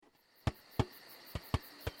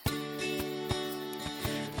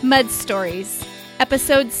Mud Stories,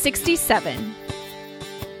 Episode 67.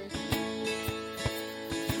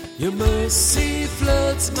 Your mercy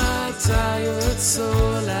floods my tired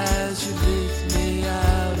soul as you lift me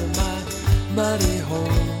out of my muddy hole.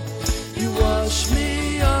 You wash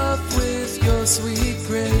me off with your sweet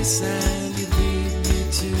grace and you lead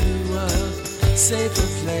me to a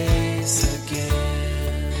safer place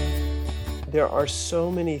again. There are so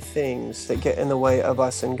many things that get in the way of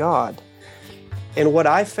us and God. And what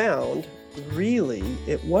I found, really,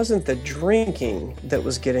 it wasn't the drinking that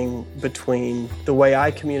was getting between the way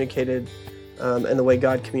I communicated and the way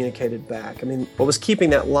God communicated back. I mean, what was keeping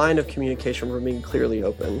that line of communication from being clearly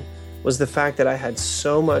open was the fact that I had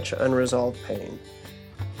so much unresolved pain.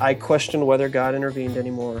 I questioned whether God intervened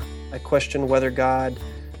anymore. I questioned whether God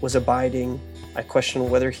was abiding. I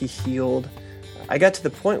questioned whether He healed. I got to the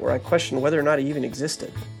point where I questioned whether or not He even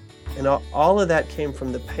existed. And all of that came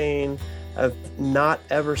from the pain of not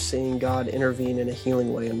ever seeing God intervene in a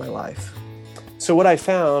healing way in my life. So what I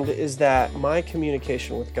found is that my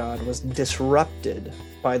communication with God was disrupted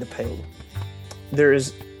by the pain.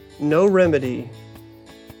 There's no remedy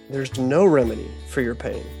for your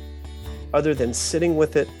pain other than sitting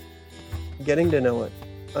with it, getting to know it,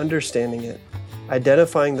 understanding it,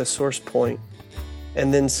 identifying the source point,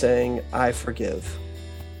 and then saying, I forgive.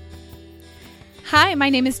 Hi, my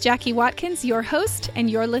name is Jackie Watkins, your host, and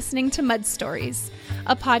you're listening to Mud Stories,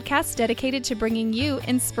 a podcast dedicated to bringing you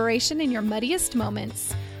inspiration in your muddiest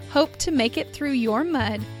moments, hope to make it through your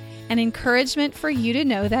mud, and encouragement for you to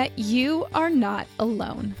know that you are not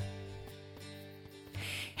alone.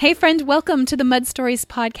 Hey friend, welcome to the Mud Stories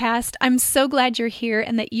podcast. I'm so glad you're here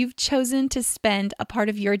and that you've chosen to spend a part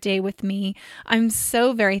of your day with me. I'm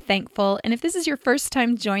so very thankful. And if this is your first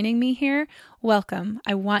time joining me here, welcome.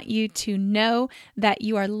 I want you to know that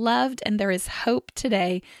you are loved and there is hope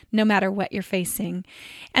today, no matter what you're facing.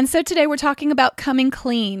 And so today we're talking about coming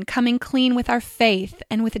clean with our faith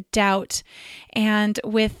and with doubt and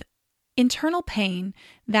with internal pain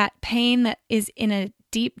that is in a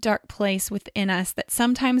deep, dark place within us that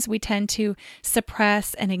sometimes we tend to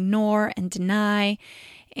suppress and ignore and deny,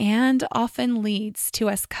 and often leads to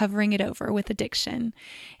us covering it over with addiction.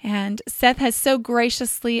 And Seth has so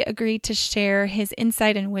graciously agreed to share his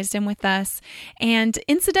insight and wisdom with us. And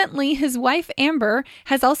incidentally, his wife, Amber,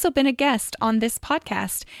 has also been a guest on this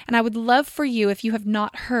podcast. And I would love for you, if you have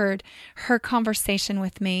not heard her conversation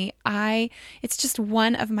with me, it's just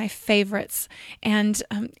one of my favorites. And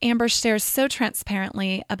Amber shares so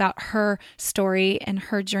transparently about her story and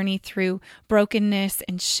her journey through brokenness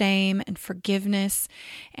and shame and forgiveness.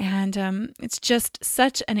 And it's just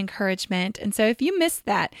such an encouragement. And so if you missed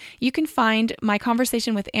that, you can find my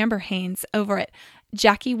conversation with Amber Haynes over at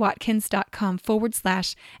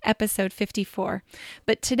JackieWatkins.com/episode 54.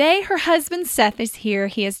 But today her husband Seth is here.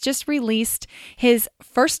 He has just released his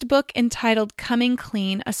first book entitled Coming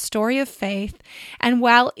Clean, A Story of Faith. And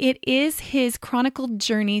while it is his chronicled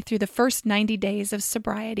journey through the first 90 days of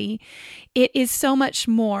sobriety, it is so much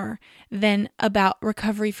more than about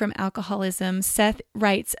recovery from alcoholism. Seth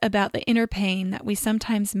writes about the inner pain that we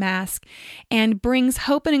sometimes mask and brings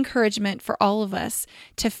hope and encouragement for all of us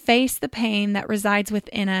to face the pain that resides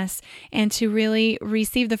within us and to really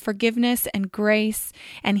receive the forgiveness and grace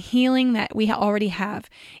and healing that we already have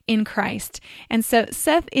in Christ. And so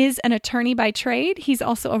Seth is an attorney by trade. He's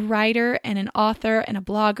also a writer and an author and a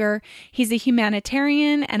blogger. He's a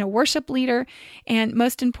humanitarian and a worship leader. And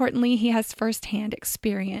most importantly, he has firsthand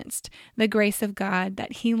experienced the grace of God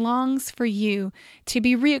that he longs for you to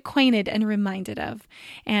be reacquainted and reminded of.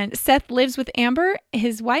 And Seth lives with Amber,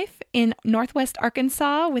 his wife, in Northwest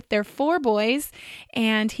Arkansas with their 4 boys,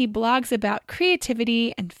 and he blogs about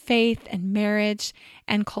creativity and faith and marriage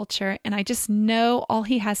and culture. And I just know all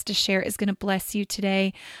he has to share is going to bless you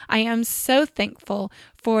today. I am so thankful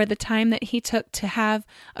for the time that he took to have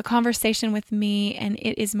a conversation with me, and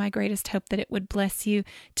it is my greatest hope that it would bless you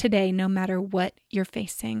today, no matter what you're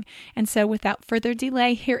facing. And so without further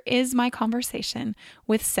delay, here is my conversation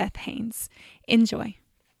with Seth Haynes. Enjoy.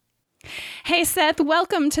 Hey, Seth,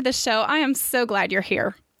 welcome to the show. I am so glad you're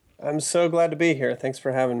here. I'm so glad to be here. Thanks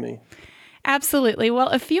for having me. Absolutely. Well,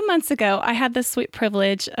 a few months ago, I had the sweet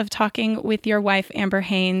privilege of talking with your wife, Amber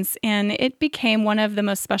Haynes, and it became one of the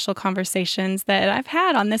most special conversations that I've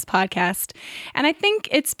had on this podcast. And I think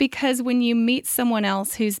it's because when you meet someone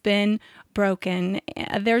else who's been broken.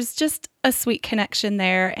 There's just a sweet connection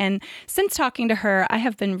there. And since talking to her, I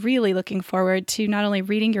have been really looking forward to not only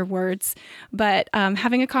reading your words, but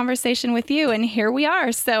having a conversation with you. And here we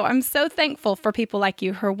are. So I'm so thankful for people like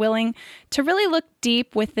you who are willing to really look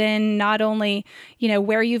deep within not only,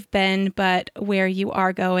 where you've been, but where you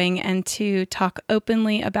are going, and to talk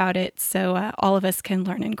openly about it so all of us can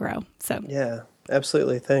learn and grow. So yeah,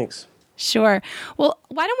 absolutely. Thanks. Sure. Well,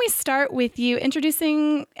 why don't we start with you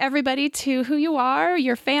introducing everybody to who you are,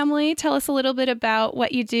 your family. Tell us a little bit about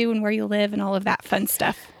what you do and where you live and all of that fun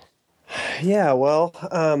stuff. Yeah, well,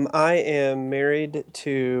 I am married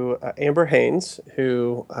to Amber Haynes,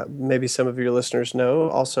 who maybe some of your listeners know,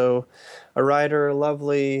 also a writer,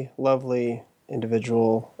 lovely, lovely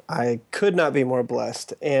individual. I could not be more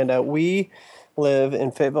blessed. And we live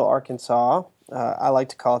in Fayetteville, Arkansas. I like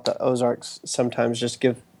to call it the Ozarks sometimes, just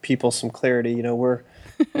give people some clarity. We're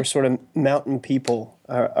sort of mountain people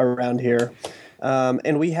around here.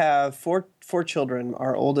 And we have four children.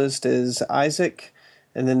 Our oldest is Isaac,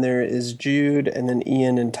 and then there is Jude, and then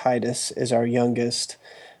Ian and Titus is our youngest.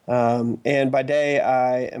 And by day,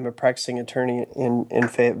 I am a practicing attorney in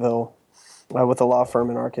Fayetteville with a law firm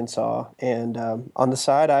in Arkansas. And on the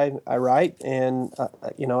side, I write, and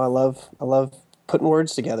I love putting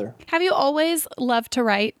words together. Have you always loved to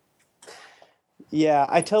write? Yeah,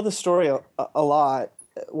 I tell the story a lot.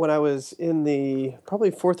 When I was in the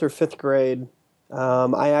probably 4th or 5th grade,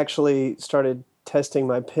 I actually started testing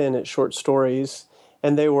my pen at short stories,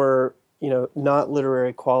 and they were, not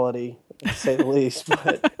literary quality, to say the least,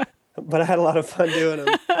 but I had a lot of fun doing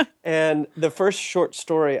them. And the first short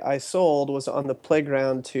story I sold was on the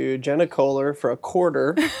playground to Jenna Kohler for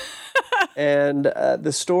 $0.25. And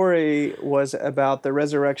the story was about the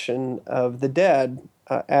resurrection of the dead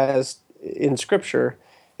as in Scripture,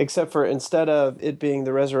 except for instead of it being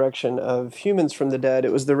the resurrection of humans from the dead,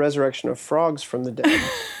 it was the resurrection of frogs from the dead.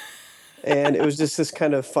 And it was just this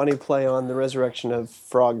kind of funny play on the resurrection of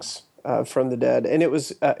frogs from the dead. And it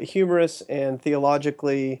was humorous and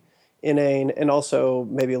theologically inane, and also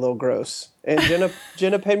maybe a little gross. And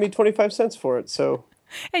Jenna paid me 25 cents for it, so...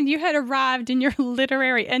 And you had arrived in your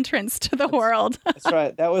literary entrance to the world. That's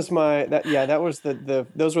right. That was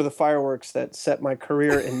those were the fireworks that set my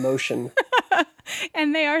career in motion.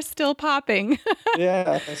 And they are still popping.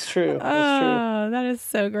 Yeah, that's true. That is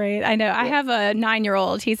so great. I know. Yeah. I have a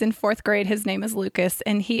 9-year-old. He's in 4th grade. His name is Lucas,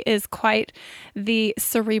 and he is quite the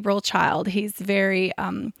cerebral child. He's very,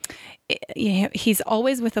 he's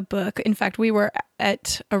always with a book. In fact, we were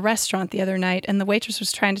at a restaurant the other night, and the waitress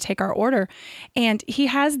was trying to take our order, and he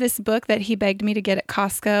has this book that he begged me to get at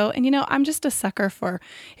Costco. And, I'm just a sucker for,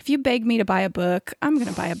 if you beg me to buy a book, I'm going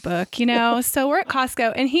to buy a book, So we're at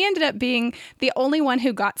Costco, and he ended up being the only one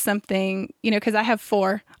who got something, because I have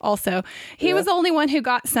 4 also. He was the only one who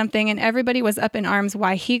got something, and everybody was up in arms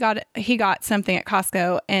why he got something at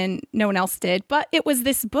Costco and no one else did. But it was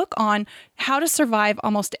this book on how to survive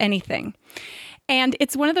almost anything. And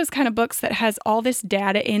it's one of those kind of books that has all this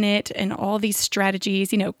data in it and all these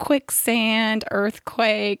strategies, quicksand,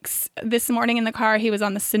 earthquakes. This morning in the car, he was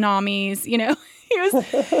on the tsunamis,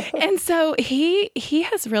 and so he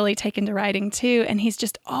has really taken to writing too. And he's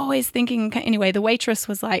just always thinking, anyway, the waitress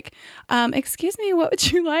was like, excuse me, what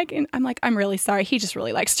would you like? And I'm like, I'm really sorry. He just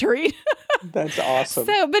really likes to read. That's awesome.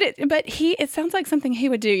 So, but it sounds like something he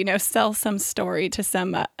would do, sell some story to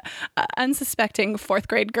some unsuspecting 4th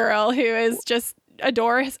grade girl who is just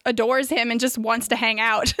adores him and just wants to hang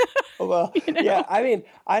out. Well, yeah, I mean,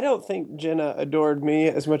 I don't think Jenna adored me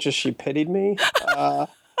as much as she pitied me. And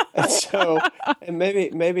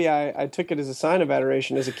maybe I took it as a sign of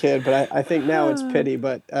adoration as a kid, but I think now it's pity,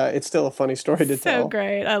 but it's still a funny story to tell. So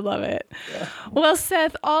great. I love it. Yeah. Well,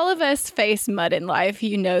 Seth, all of us face mud in life.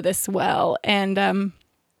 You know this well. And,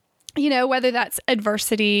 whether that's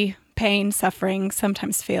adversity, pain, suffering,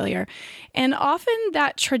 sometimes failure. And often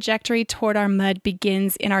that trajectory toward our mud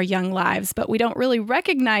begins in our young lives, but we don't really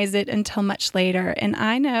recognize it until much later. And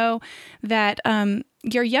I know that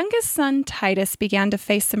your youngest son, Titus, began to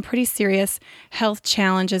face some pretty serious health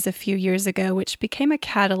challenges a few years ago, which became a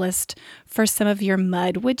catalyst for some of your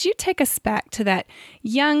mud. Would you take us back to that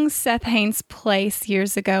young Seth Haynes place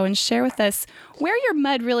years ago and share with us where your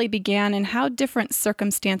mud really began and how different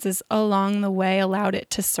circumstances along the way allowed it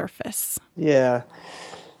to surface? Yeah.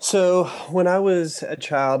 So when I was a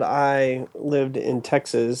child, I lived in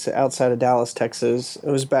Texas, outside of Dallas, Texas. It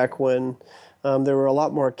was back when there were a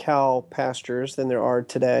lot more cow pastures than there are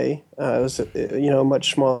today. It was, a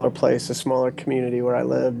much smaller place, a smaller community where I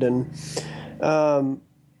lived. And,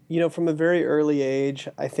 from a very early age,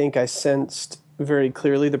 I think I sensed very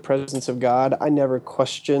clearly the presence of God. I never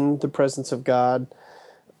questioned the presence of God.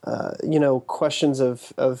 questions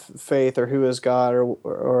of faith or who is God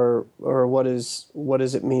or what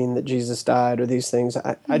does it mean that Jesus died or these things.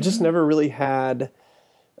 I just never really had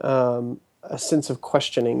a sense of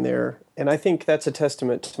questioning there. And I think that's a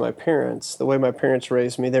testament to my parents. The way my parents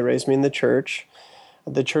raised me, they raised me in the church.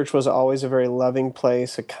 The church was always a very loving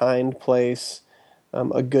place, a kind place,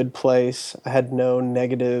 a good place. I had no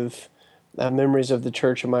negative memories of the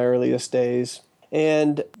church in my earliest days.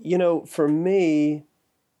 And, for me,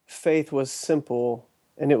 faith was simple,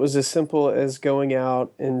 and it was as simple as going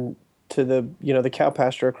out and to the cow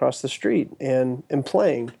pasture across the street and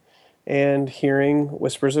playing and hearing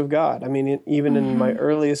whispers of God. I mean, even in my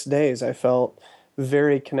earliest days, I felt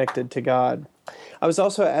very connected to God. I was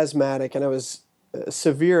also asthmatic, and I was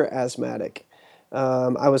severe asthmatic.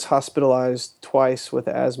 I was hospitalized twice with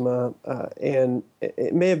asthma, and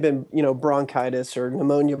it may have been, bronchitis or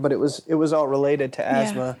pneumonia, but it was all related to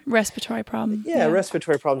asthma. Yeah, respiratory problems. Yeah,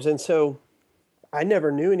 respiratory problems. And so I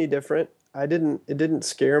never knew any different. It didn't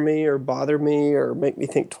scare me or bother me or make me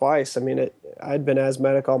think twice. I mean, I'd been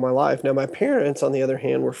asthmatic all my life. Now, my parents, on the other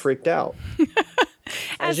hand, were freaked out.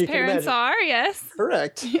 As parents are, yes.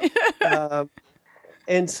 Correct.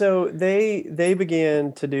 And so they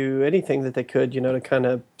began to do anything that they could, to kind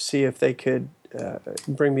of see if they could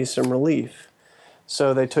bring me some relief.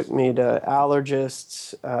 So they took me to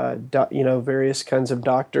allergists, various kinds of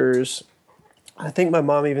doctors. I think my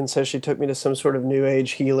mom even says she took me to some sort of new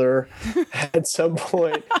age healer at some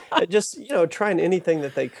point. Just, trying anything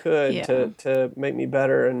that they could to make me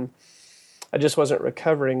better. And I just wasn't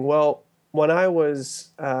recovering. Well, when I was,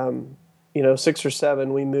 6 or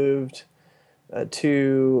 7, we moved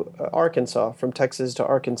to Arkansas, from Texas to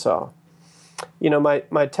Arkansas.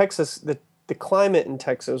 My Texas, the climate in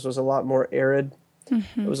Texas was a lot more arid.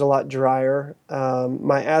 It was a lot drier.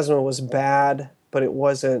 My asthma was bad, but it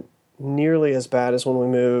wasn't nearly as bad as when we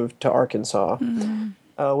moved to Arkansas.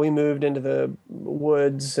 We moved into the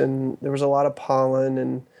woods, and there was a lot of pollen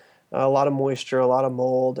and a lot of moisture, a lot of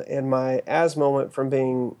mold, and my asthma went from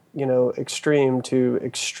being, extreme to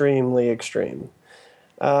extremely extreme.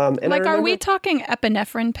 And are we talking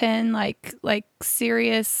epinephrine pen, like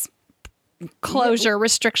serious closure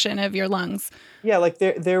restriction of your lungs? Yeah, like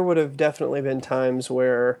there would have definitely been times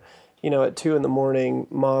where, at 2 a.m,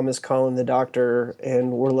 Mom is calling the doctor,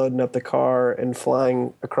 and we're loading up the car and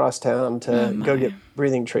flying across town to go get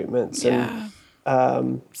breathing treatments. Yeah.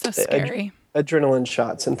 And so scary. Adrenaline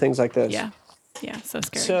shots and things like this. Yeah. Yeah. So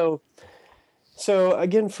scary. So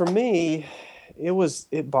again, for me,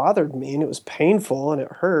 it bothered me, and it was painful, and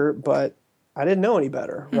it hurt, but I didn't know any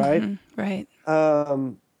better, right? Right.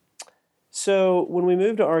 So when we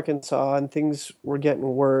moved to Arkansas and things were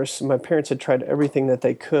getting worse, my parents had tried everything that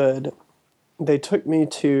they could. They took me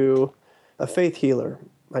to a faith healer.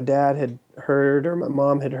 My dad had heard, or my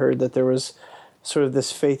mom had heard, that there was sort of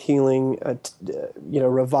this faith healing,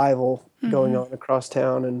 revival going on across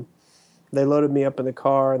town, and they loaded me up in the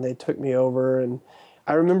car and they took me over. And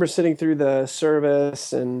I remember sitting through the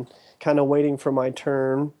service and kind of waiting for my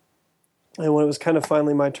turn. And when it was kind of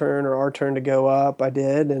finally my turn, or our turn to go up, I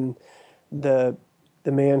did. And the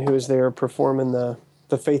man who was there performing the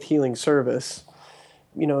faith healing service,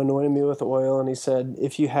 anointed me with oil, and he said,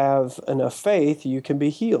 if you have enough faith, you can be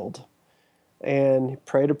healed. And he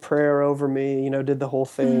prayed a prayer over me, did the whole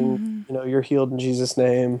thing, you're healed in Jesus'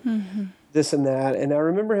 name, this and that. And I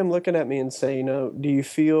remember him looking at me and saying, do you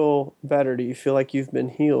feel better? Do you feel like you've been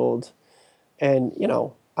healed? And,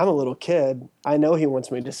 I'm a little kid. I know he wants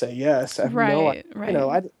me to say yes. I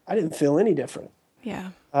didn't feel any different.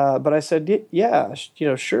 Yeah. But I said, yeah,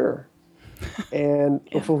 sure. And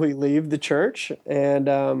we leave the church,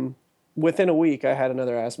 and within a week, I had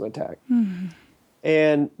another asthma attack.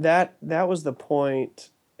 And that was the point.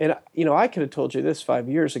 And, I could have told you this 5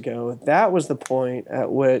 years ago. That was the point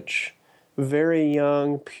at which very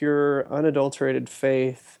young, pure, unadulterated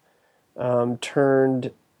faith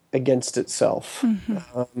turned against itself.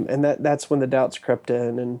 And that's when the doubts crept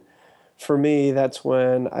in. And for me, that's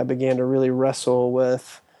when I began to really wrestle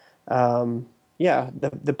with,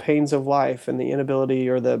 the pains of life and the inability,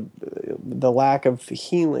 or the lack of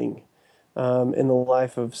healing in the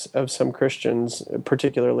life of some Christians,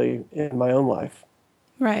 particularly in my own life.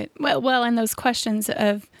 Right. Well, and those questions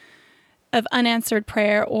of unanswered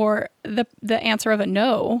prayer, or the answer of a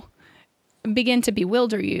no, begin to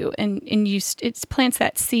bewilder you, and it plants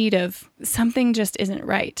that seed of something just isn't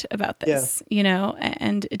right about this,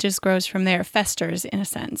 and it just grows from there, festers in a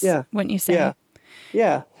sense. Yeah. Wouldn't you say?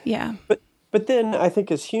 Yeah. Yeah. But then I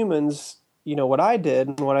think as humans, what I did,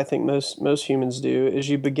 and what I think most humans do, is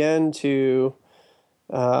you begin to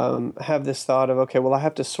have this thought of, okay, well, I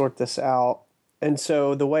have to sort this out And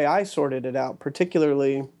so the way I sorted it out,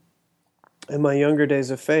 particularly in my younger days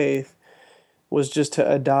of faith, was just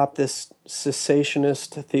to adopt this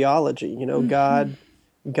cessationist theology. You know,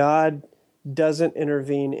 God doesn't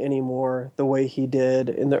intervene anymore the way he did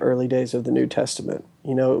in the early days of the New Testament.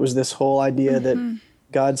 You know, it was this whole idea that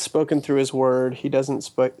God's spoken through his word. He doesn't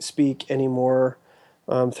speak anymore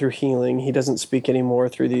through healing. He doesn't speak anymore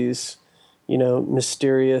through these, you know,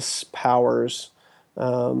 mysterious powers.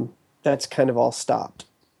 That's kind of all stopped.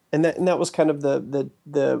 And that was kind of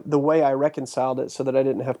the way I reconciled it so that I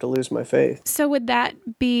didn't have to lose my faith. So would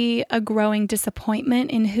that be a growing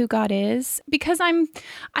disappointment in who God is? Because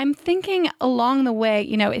I'm thinking along the way,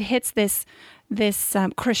 you know, it hits this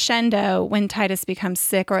crescendo when Titus becomes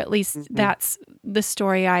sick, or at least that's the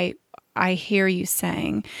story I hear you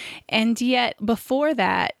saying. And yet before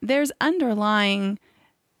that, there's underlying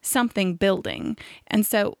something building. And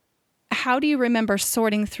so how do you remember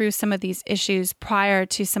sorting through some of these issues prior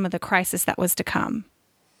to some of the crisis that was to come?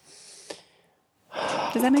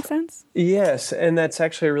 Does that make sense? Yes, and that's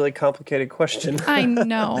actually a really complicated question. I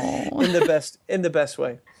know. in the best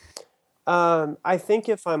way. I think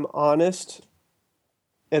if I'm honest,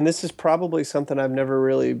 and this is probably something I've never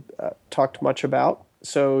really talked much about,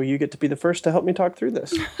 so you get to be the first to help me talk through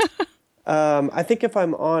this. I think if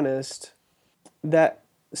I'm honest, that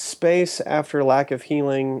space after lack of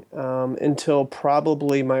healing until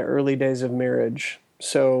probably my early days of marriage,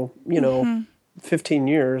 so, 15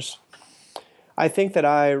 years, I think that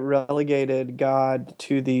I relegated God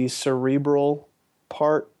to the cerebral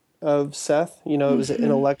part of Seth. You know, it was an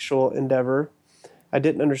intellectual endeavor. I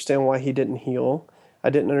didn't understand why he didn't heal. I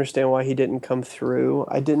didn't understand why he didn't come through.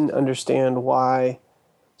 I didn't understand why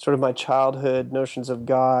sort of my childhood notions of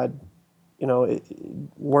God,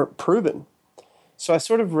 weren't proven. So I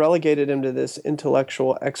sort of relegated him to this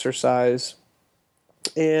intellectual exercise.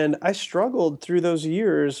 And I struggled through those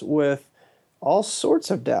years with all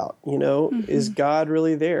sorts of doubt. Is God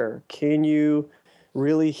really there? Can you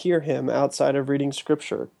really hear him outside of reading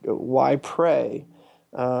scripture? Why pray?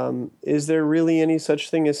 Is there really any such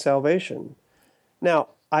thing as salvation? Now,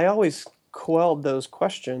 I always quelled those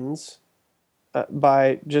questions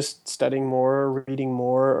by just studying more, or reading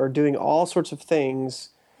more, or doing all sorts of things,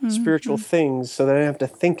 spiritual things, so that I didn't have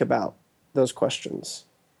to think about those questions.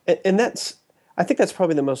 And I think that's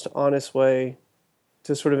probably the most honest way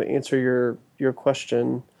to sort of answer your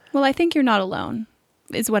question. Well, I think you're not alone,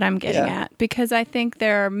 is what I'm getting at, because I think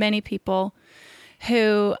there are many people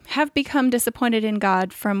who have become disappointed in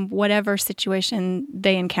God from whatever situation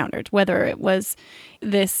they encountered, whether it was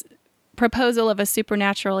this proposal of a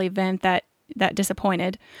supernatural event that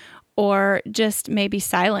disappointed, or just maybe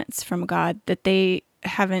silence from God, that they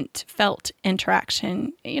haven't felt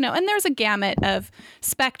interaction, and there's a gamut of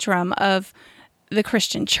spectrum of the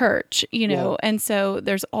Christian church, and so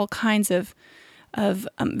there's all kinds of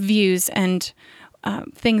views and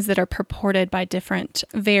things that are purported by different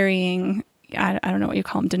varying, I don't know what you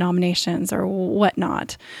call them, denominations or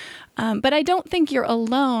whatnot. But I don't think you're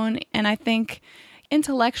alone, and I think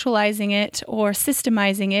intellectualizing it or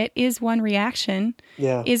systemizing it is one reaction,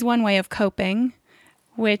 is one way of coping,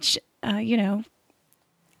 which,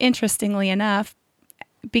 interestingly enough,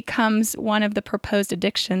 becomes one of the proposed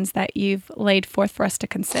addictions that you've laid forth for us to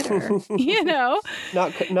consider,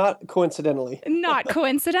 Not coincidentally. Not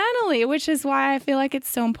coincidentally, which is why I feel like it's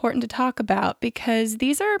so important to talk about, because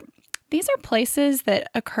these are places that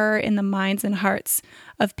occur in the minds and hearts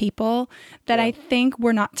of people that I think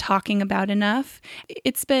we're not talking about enough.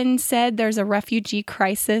 It's been said there's a refugee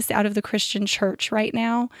crisis out of the Christian church right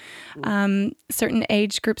now. Certain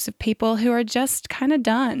age groups of people who are just kind of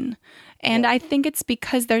done. And I think it's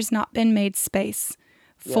because there's not been made space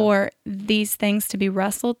for these things to be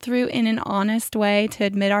wrestled through in an honest way, to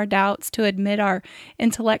admit our doubts, to admit our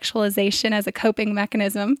intellectualization as a coping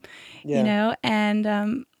mechanism,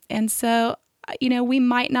 and so, we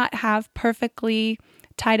might not have perfectly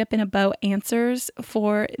tied up in a bow answers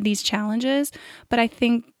for these challenges, but I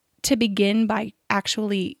think to begin by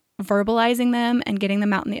actually verbalizing them and getting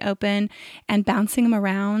them out in the open and bouncing them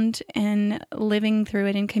around and living through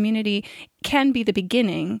it in community can be the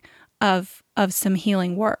beginning of some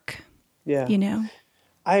healing work. Yeah.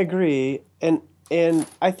 I agree. And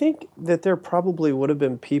I think that there probably would have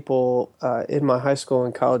been people in my high school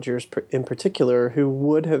and college years in particular who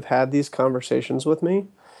would have had these conversations with me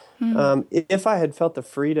if I had felt the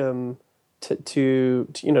freedom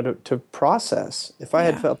to process. If I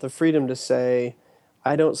had felt the freedom to say,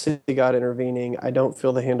 I don't see God intervening. I don't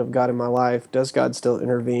feel the hand of God in my life. Does God still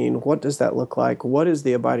intervene? What does that look like? What is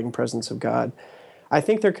the abiding presence of God? I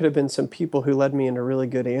think there could have been some people who led me into really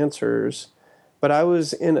good answers. But I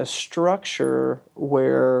was in a structure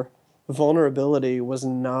where vulnerability was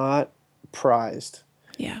not prized.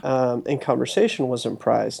 Yeah. And conversation wasn't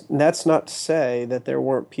prized. And that's not to say that there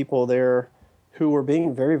weren't people there who were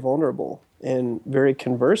being very vulnerable and very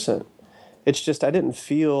conversant. It's just I didn't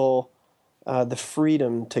feel the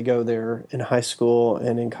freedom to go there in high school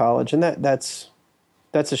and in college. And that's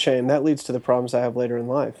a shame. That leads to the problems I have later in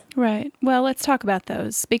life. Right. Well, let's talk about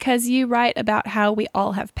those, because you write about how we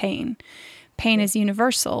all have pain. Pain is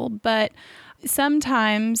universal, but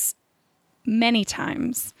sometimes, many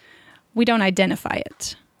times, we don't identify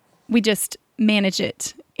it. We just manage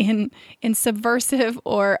it in subversive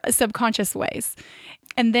or subconscious ways.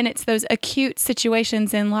 And then it's those acute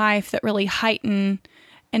situations in life that really heighten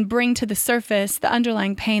and bring to the surface the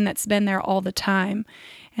underlying pain that's been there all the time.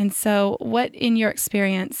 And so what, in your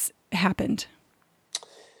experience, happened?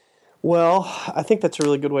 Well, I think that's a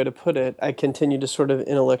really good way to put it. I continued to sort of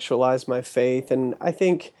intellectualize my faith. And I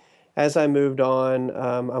think as I moved on,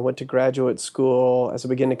 I went to graduate school, as I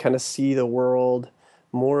began to kind of see the world,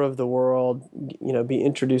 more of the world, be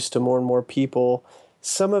introduced to more and more people.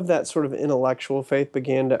 Some of that sort of intellectual faith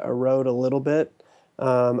began to erode a little bit.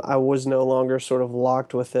 I was no longer sort of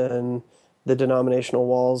locked within the denominational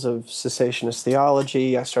walls of cessationist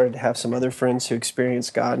theology. I started to have some other friends who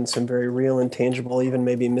experienced God in some very real and tangible, even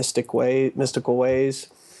maybe mystical ways.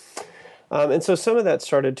 And so some of that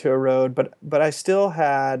started to erode, but I still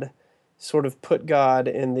had sort of put God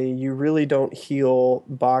in the you really don't heal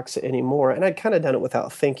box anymore. And I'd kind of done it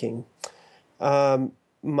without thinking.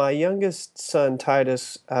 My youngest son,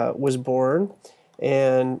 Titus, was born,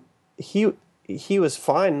 and he was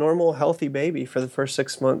fine, normal, healthy baby for the first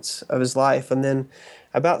 6 months of his life. And then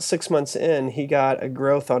about 6 months in, he got a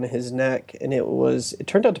growth on his neck, and it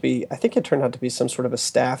turned out to be some sort of a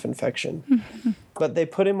staph infection. Mm-hmm. But they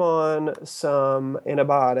put him on some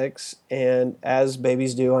antibiotics, and as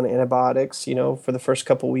babies do on antibiotics, for the first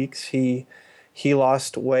couple weeks, he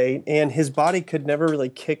lost weight, and his body could never really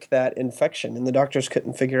kick that infection, and the doctors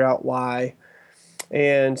couldn't figure out why.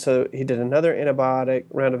 And so he did another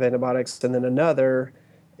round of antibiotics, and then another,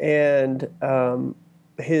 and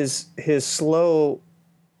his slow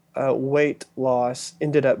weight loss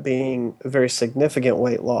ended up being a very significant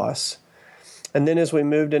weight loss. And then as we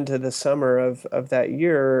moved into the summer of that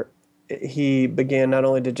year, he began not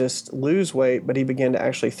only to just lose weight, but he began to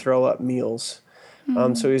actually throw up meals.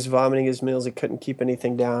 Mm-hmm. So he was vomiting his meals. He couldn't keep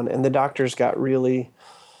anything down, and the doctors got really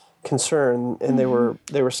concerned, and mm-hmm.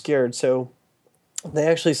 they were scared. So they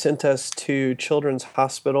actually sent us to Children's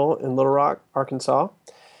Hospital in Little Rock, Arkansas,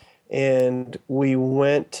 and we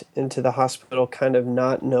went into the hospital kind of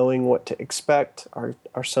not knowing what to expect.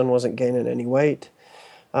 Our son wasn't gaining any weight.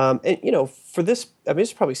 And, for this,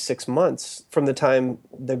 it's probably 6 months from the time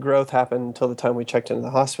the growth happened until the time we checked into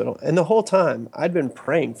the hospital. And the whole time, I'd been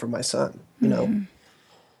praying for my son, Mm-hmm.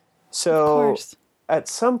 So at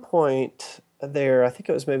some point there, I think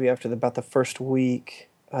it was maybe after about the first week,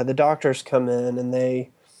 the doctors come in and they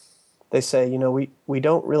say, we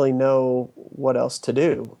don't really know what else to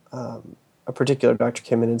do. A particular doctor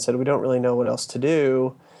came in and said, we don't really know what else to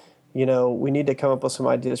do. We need to come up with some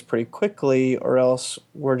ideas pretty quickly, or else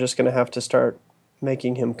we're just going to have to start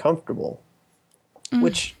making him comfortable,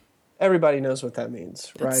 which everybody knows what that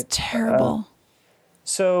means, right? That's terrible.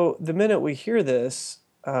 So the minute we hear this,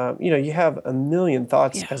 you have a million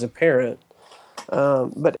thoughts as a parent.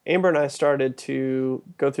 But Amber and I started to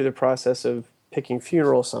go through the process of picking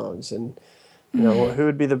funeral songs and, who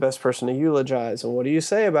would be the best person to eulogize, and what do you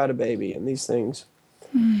say about a baby, and these things.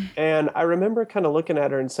 And I remember kind of looking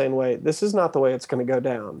at her and saying, wait, this is not the way it's going to go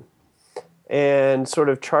down. And sort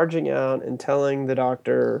of charging out and telling the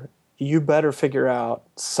doctor, you better figure out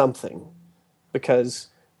something, because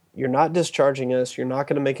you're not discharging us. You're not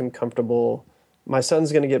going to make him comfortable. My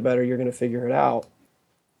son's going to get better. You're going to figure it out.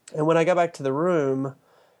 And when I got back to the room,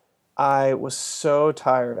 I was so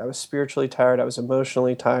tired. I was spiritually tired. I was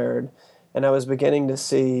emotionally tired. And I was beginning to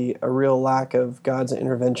see a real lack of God's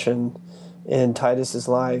intervention in Titus's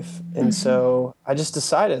life. And so I just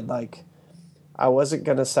decided, I wasn't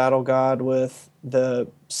going to saddle God with the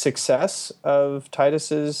success of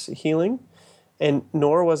Titus's healing, and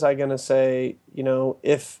nor was I going to say,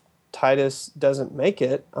 if Titus doesn't make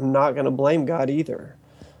it, I'm not going to blame God either.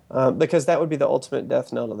 Because that would be the ultimate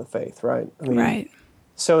death knell to the faith, right? Right.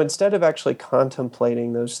 So instead of actually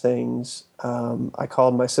contemplating those things, I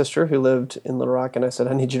called my sister who lived in Little Rock, and I said,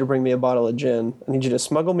 I need you to bring me a bottle of gin. I need you to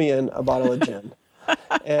smuggle me in a bottle of gin.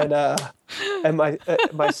 And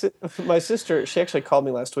my sister, she actually called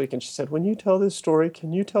me last week, and she said, when you tell this story,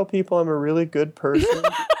 can you tell people I'm a really good person?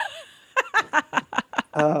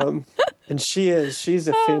 And she's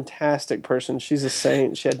a fantastic person. She's a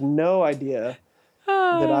saint. She had no idea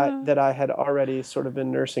that I had already sort of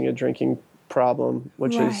been nursing a drinking problem,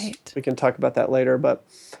 which is, we can talk about that later. But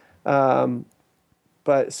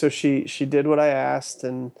so she did what I asked,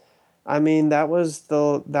 and I mean that was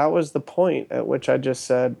the point at which I just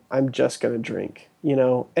said, I'm just going to drink,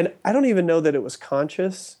 And I don't even know that it was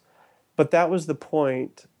conscious, but that was the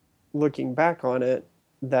point, looking back on it,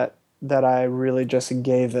 that I really just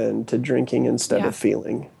gave in to drinking instead of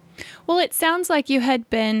feeling. Well, it sounds like you had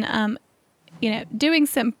been, doing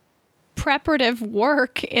some preparative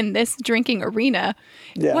work in this drinking arena.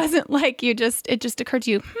 Yeah. It wasn't like it just occurred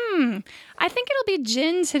to you, I think it'll be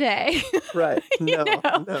gin today. Right. No.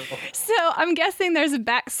 So I'm guessing there's a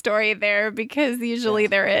backstory there, because usually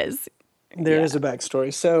there is. There is a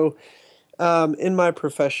backstory. So in my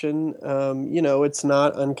profession, it's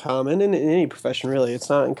not uncommon, and in any profession really, it's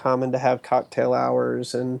not uncommon to have cocktail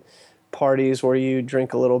hours and parties where you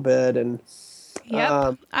drink a little bit. And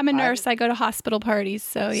yep. I'm a nurse. I go to hospital parties.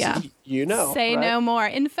 So yeah. Say right? no more.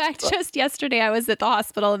 In fact, just yesterday I was at the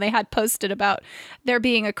hospital and they had posted about there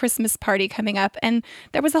being a Christmas party coming up. And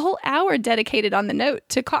there was a whole hour dedicated on the note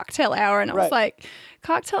to cocktail hour. And I was like,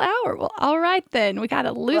 cocktail hour? Well, all right then. We got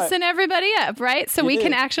to loosen everybody up, right? So we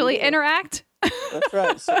can actually interact. That's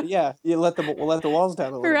right. So yeah, we'll let the walls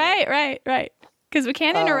down a little bit. Right. Because we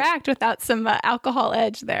can't interact without some alcohol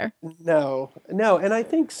edge there. No. And I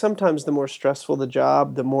think sometimes the more stressful the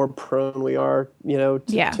job, the more prone we are,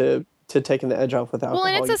 to taking the edge off with alcohol.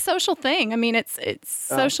 Well, and it's a social thing. I mean, it's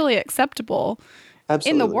socially acceptable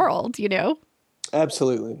in the world,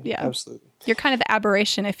 Absolutely. Yeah. Absolutely. You're kind of the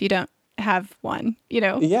aberration if you don't have one,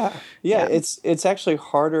 Yeah. It's actually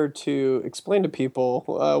harder to explain to people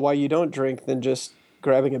why you don't drink than just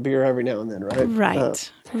grabbing a beer every now and then,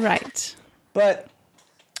 right? Right. But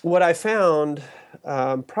what I found,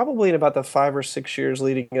 probably in about the 5 or 6 years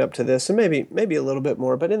leading up to this, and maybe a little bit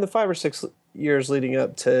more, but in the 5 or 6 years leading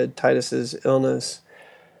up to Titus's illness,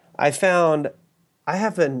 I found I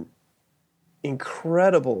have an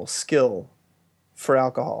incredible skill for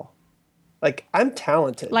alcohol. Like, I'm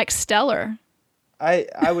talented. Like stellar. I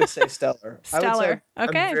would say stellar. Stellar.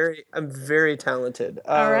 Okay. I'm very talented.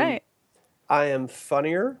 All right. I am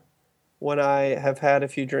funnier when I have had a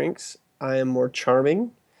few drinks. I am more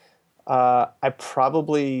charming. I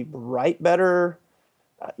probably write better.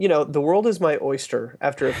 The world is my oyster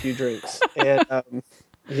after a few drinks. And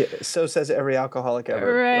so says every alcoholic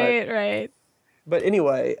ever. Right. But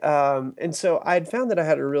anyway, and so I'd found that I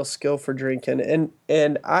had a real skill for drinking.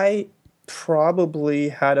 And I probably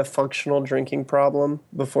had a functional drinking problem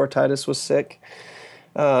before Titus was sick.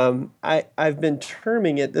 I've been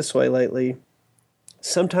terming it this way lately.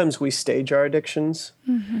 Sometimes we stage our addictions.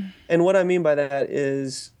 Mm-hmm. And what I mean by that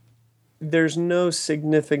is there's no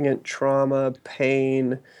significant trauma,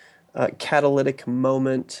 pain, catalytic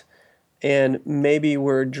moment, and maybe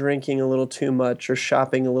we're drinking a little too much or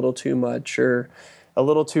shopping a little too much or a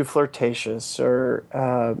little too flirtatious or,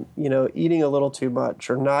 eating a little too much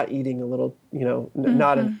or not eating a little,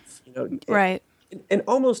 not enough, Right. And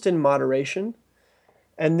almost in moderation.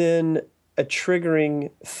 And then a triggering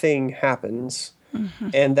thing happens. Mm-hmm.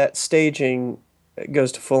 And that staging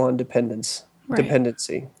goes to full-on dependency.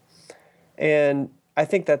 And I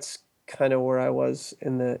think that's kind of where I was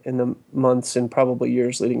in the months and probably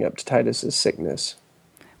years leading up to Titus's sickness.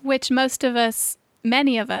 Which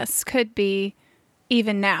many of us could be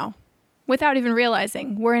even now, without even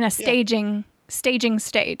realizing. We're in a staging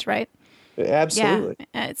stage, right? Absolutely.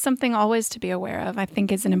 Yeah, it's something always to be aware of, I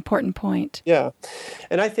think is an important point. Yeah.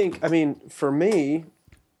 And I think, for me,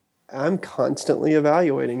 I'm constantly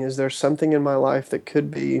evaluating, is there something in my life that could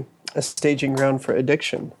be a staging ground for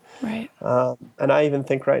addiction? Right. And I even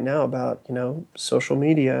think right now about, social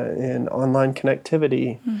media and online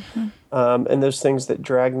connectivity, mm-hmm. And those things that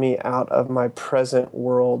drag me out of my present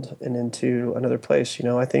world and into another place.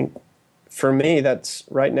 I think for me, that's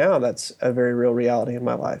a very real reality in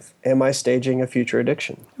my life. Am I staging a future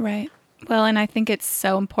addiction? Right. Well, and I think it's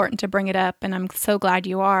so important to bring it up, and I'm so glad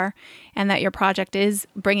you are, and that your project is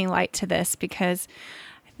bringing light to this, because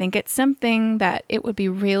I think it's something that it would be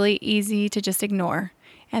really easy to just ignore.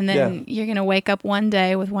 And then you're going to wake up one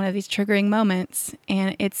day with one of these triggering moments,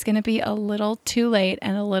 and it's going to be a little too late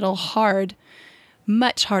and a little hard,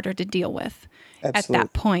 much harder to deal with. Absolutely. At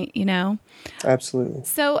that point, Absolutely.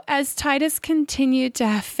 So as Titus continued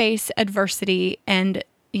to face adversity and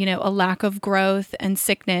a lack of growth and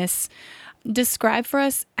sickness, describe for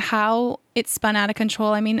us how it spun out of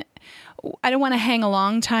control. I mean, I don't want to hang a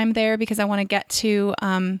long time there because I want to get to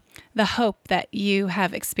the hope that you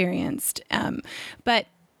have experienced.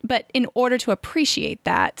 But in order to appreciate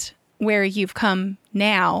that, where you've come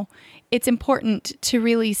now, it's important to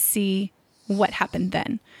really see what happened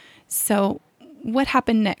then. So what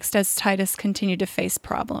happened next as Titus continued to face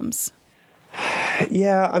problems?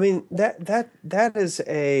 Yeah, I mean, that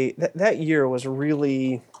year was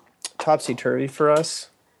really topsy-turvy for us.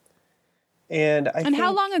 And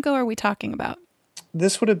how long ago are we talking about?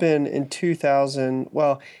 This would have been in 2000.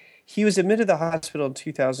 Well, he was admitted to the hospital in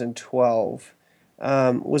 2012,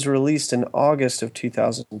 was released in August of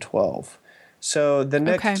 2012. So the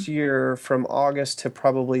next year, from August to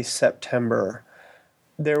probably September,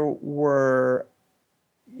 there was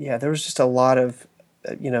just a lot of,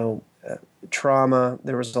 trauma.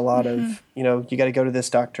 There was a lot of, you got to go to this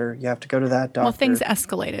doctor. You have to go to that doctor. Well, things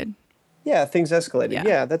escalated. Yeah, things escalated.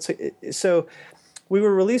 Yeah, so we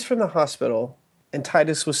were released from the hospital, and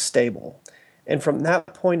Titus was stable. And from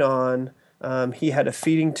that point on, he had a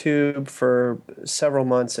feeding tube for several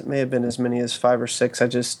months. It may have been as many as 5 or 6.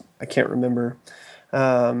 I can't remember.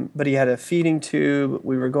 But he had a feeding tube.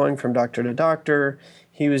 We were going from doctor to doctor.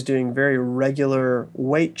 He was doing very regular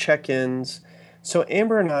weight check-ins. So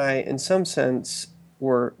Amber and I, in some sense,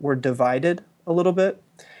 were divided a little bit.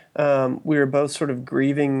 We were both sort of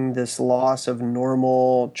grieving this loss of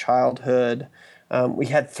normal childhood. We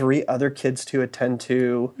had 3 other kids to attend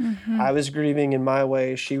to. Mm-hmm. I was grieving in my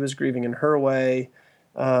way. She was grieving in her way.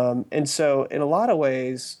 And so in a lot of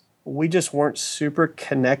ways, we just weren't super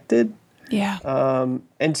connected. Yeah.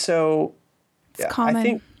 And so it's common. I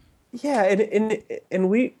think, and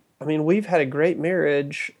we've had a great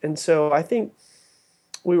marriage. And so I think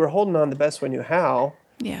we were holding on the best we knew how.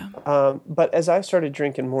 Yeah. But as I started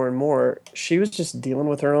drinking more and more, she was just dealing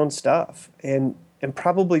with her own stuff and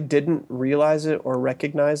probably didn't realize it or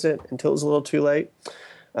recognize it until it was a little too late.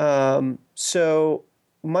 So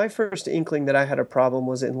my first inkling that I had a problem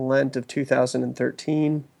was in Lent of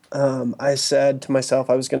 2013. I said to myself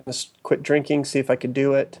I was going to quit drinking, see if I could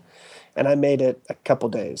do it. And I made it a couple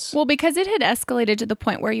days. Well, because it had escalated to the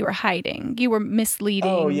point where you were hiding. You were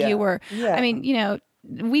misleading. Oh, yeah. You were, I mean,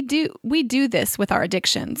 we do this with our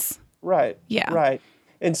addictions. Right. Yeah. Right.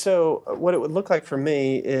 And so what it would look like for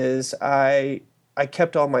me is I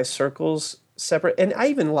kept all my circles separate, and I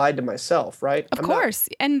even lied to myself, right? Of course.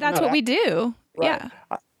 And that's what we do. Right.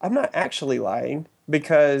 Yeah. I'm not actually lying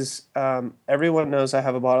because everyone knows I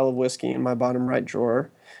have a bottle of whiskey in my bottom right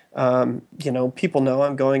drawer. People know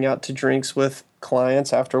I'm going out to drinks with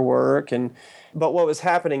clients after work. But what was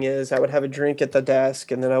happening is I would have a drink at the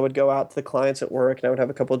desk, and then I would go out to the clients at work, and I would have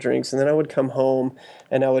a couple of drinks, and then I would come home,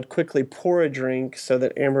 and I would quickly pour a drink so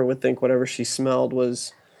that Amber would think whatever she smelled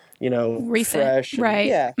was, recent, fresh. Right.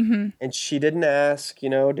 Yeah. Mm-hmm. And she didn't ask,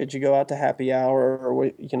 did you go out to happy hour, or,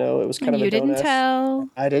 it was kind of a You didn't donut. tell.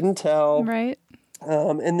 I didn't tell. Right.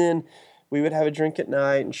 And then we would have a drink at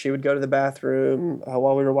night, and she would go to the bathroom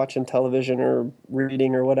while we were watching television or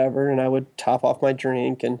reading or whatever, and I would top off my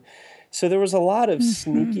drink. And so there was a lot of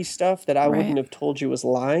sneaky stuff that I wouldn't have told you was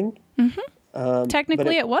lying. Mm-hmm.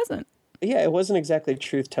 Technically, it wasn't. Yeah, it wasn't exactly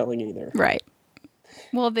truth-telling either. Right.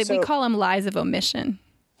 Well, we call them lies of omission.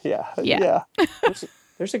 Yeah. Yeah.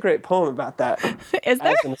 There's a great poem about that. Is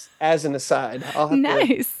there? As an aside.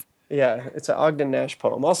 Nice. It's an Ogden Nash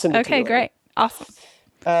poem. I'll send it to you. Okay, great.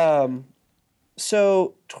 Awesome.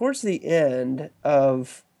 So towards the end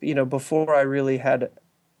of, before I really had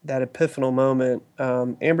that epiphanal moment,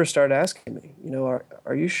 Amber started asking me,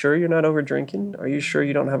 are you sure you're not over drinking? Are you sure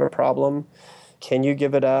you don't have a problem? Can you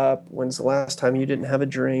give it up? When's the last time you didn't have a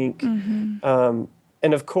drink? Mm-hmm.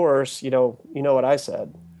 And of course, you know what I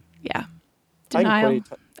said. Yeah. Denial.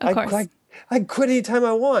 Of course. I can quit anytime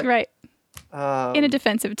I want. Right. In a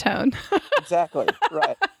defensive tone. Exactly.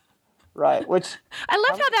 Right. Right. Which I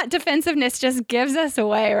love how that defensiveness just gives us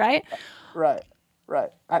away, right? Right.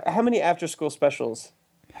 How many after-school specials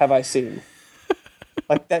have I seen?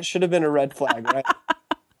 Like, that should have been a red flag, right?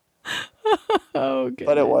 Oh, goodness.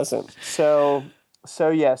 But it wasn't. So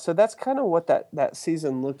that's kind of what that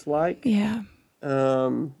season looked like. Yeah.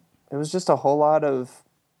 It was just a whole lot of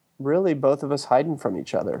really both of us hiding from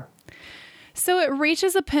each other. So it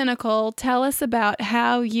reaches a pinnacle. Tell us about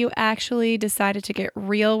how you actually decided to get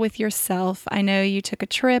real with yourself. I know you took a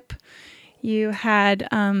trip. You had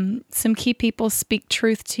some key people speak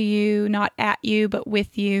truth to you, not at you, but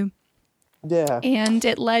with you. Yeah. And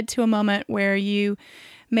it led to a moment where you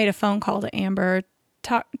made a phone call to Amber.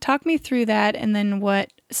 Talk me through that, and then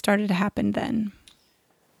what started to happen then.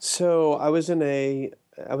 So I was at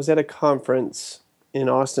a conference in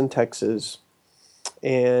Austin, Texas,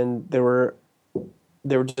 and there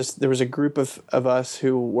was a group of us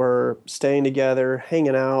who were staying together,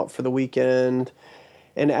 hanging out for the weekend,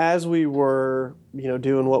 And as we were,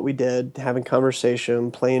 doing what we did, having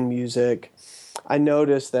conversation, playing music, I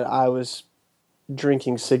noticed that I was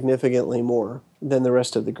drinking significantly more than the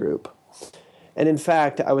rest of the group. And in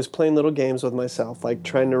fact, I was playing little games with myself, like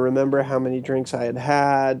trying to remember how many drinks I had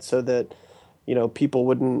had so that, people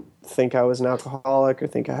wouldn't think I was an alcoholic or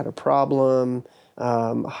think I had a problem,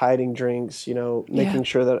 hiding drinks, making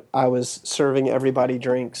sure that I was serving everybody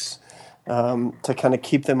drinks to kind of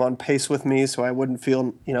keep them on pace with me so I wouldn't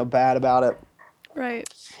feel, bad about it. Right.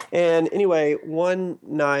 And anyway, one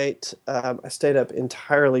night I stayed up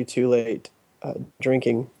entirely too late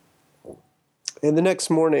drinking. And the next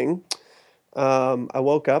morning, I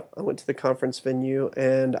woke up, I went to the conference venue,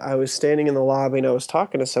 and I was standing in the lobby and I was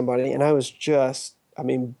talking to somebody, and I was just,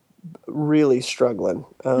 really struggling.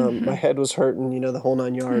 My head was hurting, the whole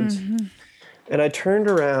 9 yards. And I turned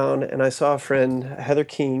around and I saw a friend, Heather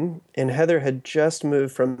King, and Heather had just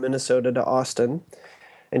moved from Minnesota to Austin.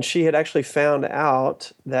 And she had actually found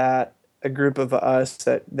out that a group of us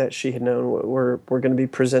that she had known were going to be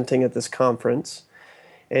presenting at this conference.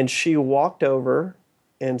 And she walked over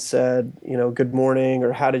and said, good morning,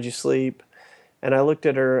 or how did you sleep? And I looked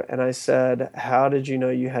at her and I said, how did you know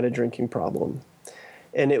you had a drinking problem?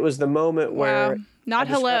 And it was the moment where... Wow. Not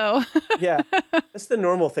hello. Yeah, that's the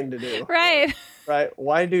normal thing to do. Right. Right.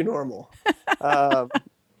 Why do normal? But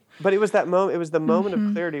it was that moment. It was the moment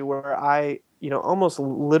of clarity where I, almost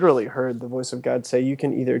literally heard the voice of God say, you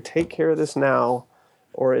can either take care of this now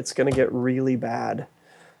or it's going to get really bad.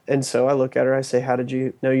 And so I look at her, I say, how did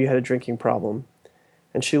you know you had a drinking problem?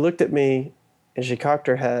 And she looked at me and she cocked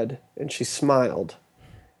her head and she smiled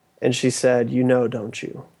and she said, don't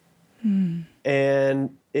you?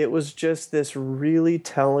 And it was just this really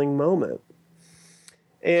telling moment.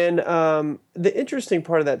 And the interesting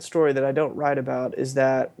part of that story that I don't write about is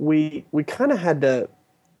that we kind of had to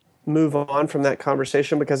move on from that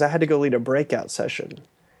conversation because I had to go lead a breakout session.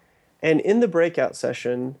 And in the breakout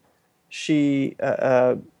session, she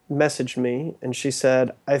messaged me and she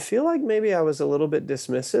said, I feel like maybe I was a little bit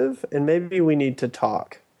dismissive and maybe we need to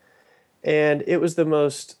talk. And it was the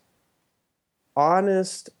most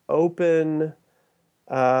honest, open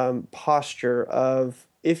posture of,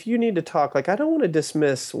 if you need to talk, like, I don't want to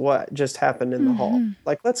dismiss what just happened in the hall.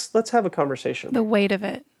 Like, let's have a conversation. The weight of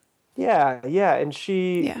it. Yeah. And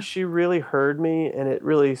she really heard me, and it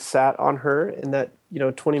really sat on her in that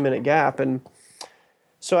 20-minute gap. And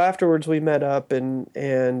so afterwards we met up,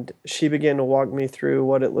 and she began to walk me through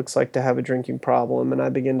what it looks like to have a drinking problem. And I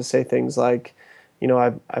began to say things like,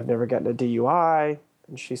 I've never gotten a DUI.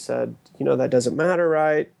 And she said, that doesn't matter,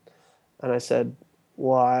 right? And I said,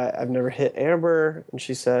 well, I've never hit Amber. And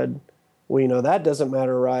she said, well, that doesn't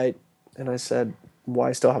matter, right? And I said, well,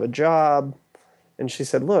 I still have a job. And she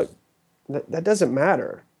said, look, that doesn't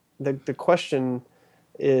matter. The question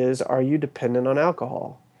is, are you dependent on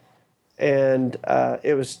alcohol? And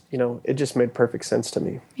it was, it just made perfect sense to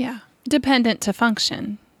me. Yeah. Dependent to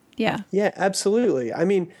function. Yeah. Yeah, absolutely.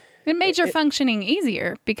 It made your functioning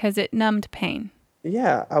easier because it numbed pain.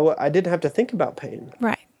 Yeah. I didn't have to think about pain.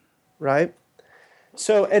 Right.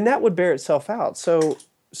 So, and that would bear itself out. So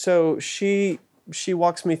she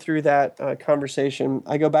walks me through that conversation.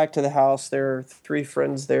 I go back to the house. There are 3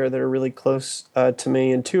 friends there that are really close to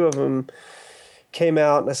me, and 2 of them came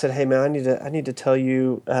out, and I said, "Hey, man, I need to tell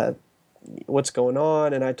you what's going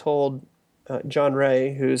on." And I told John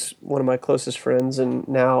Ray, who's one of my closest friends, and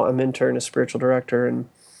now a mentor and a spiritual director, and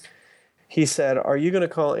he said, "Are you going to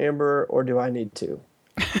call Amber, or do I need to?"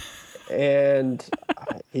 And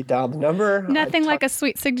he dialed the number. Nothing like a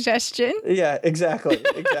sweet suggestion. Yeah, exactly.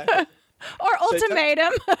 Or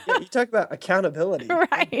ultimatum. You talk about accountability.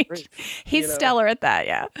 Right. He's stellar at that,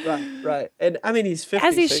 yeah. Right. And he's 50.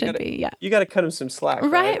 As he should be, yeah. You got to cut him some slack.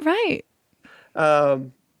 Right.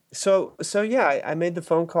 So I made the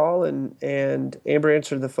phone call, and Amber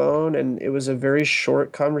answered the phone, and it was a very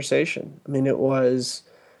short conversation. It was,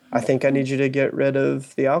 I think I need you to get rid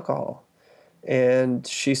of the alcohol. And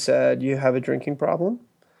she said, you have a drinking problem?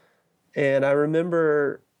 And I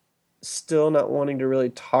remember still not wanting to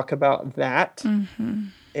really talk about that. Mm-hmm.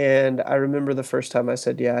 And I remember the first time I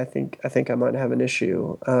said, yeah, I think I might have an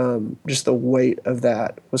issue. Just the weight of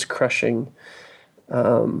that was crushing.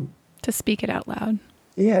 To speak it out loud.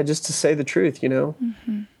 Yeah, just to say the truth,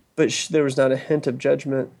 Mm-hmm. But there was not a hint of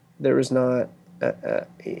judgment. There was not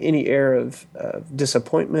any air of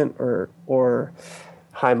disappointment or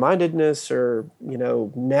high-mindedness or,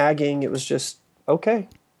 nagging. It was just, okay,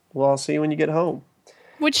 well, I'll see you when you get home.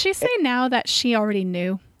 Would she say now that she already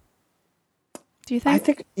knew? Do you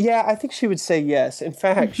think? I think she would say yes. In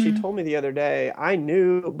fact, she told me the other day, I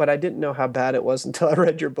knew, but I didn't know how bad it was until I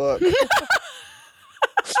read your book.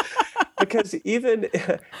 because even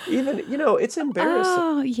it's embarrassing.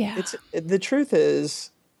 Oh, yeah. The truth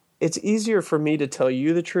is, it's easier for me to tell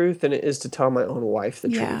you the truth than it is to tell my own wife the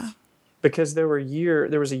truth. Because there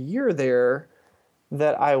was a year there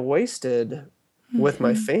that I wasted with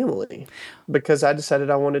my family because I decided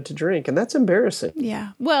I wanted to drink, and that's embarrassing.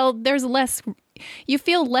 Yeah. Well, you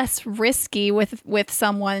feel less risky with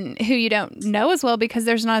someone who you don't know as well because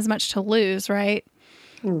there's not as much to lose, right?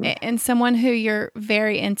 And someone who you're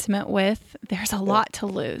very intimate with, there's a lot to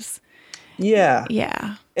lose. Yeah.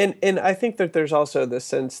 Yeah. And I think that there's also the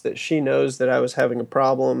sense that she knows that I was having a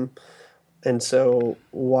problem. And so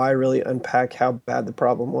why really unpack how bad the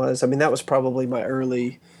problem was? I mean, that was probably my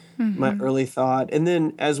early thought. And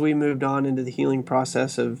then as we moved on into the healing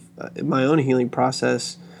process of my own healing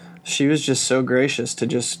process, she was just so gracious to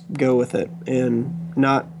just go with it and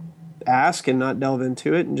not ask and not delve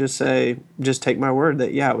into it and just take my word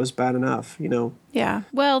that, it was bad enough, Yeah.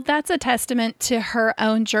 Well, that's a testament to her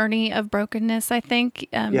own journey of brokenness, I think.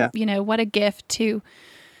 What a gift to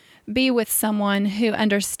be with someone who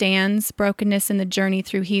understands brokenness and the journey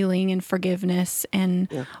through healing and forgiveness and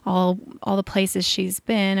all the places she's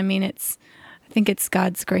been. I mean, I think it's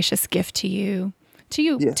God's gracious gift to you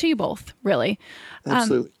both, really.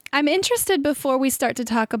 Absolutely. I'm interested before we start to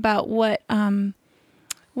talk about what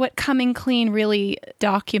Coming Clean really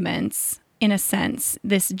documents, in a sense,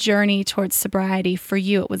 this journey towards sobriety. For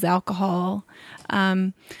you, it was alcohol.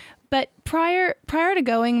 But prior to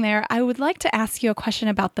going there, I would like to ask you a question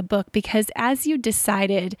about the book, because as you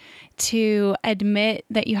decided to admit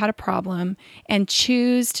that you had a problem and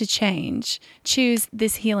choose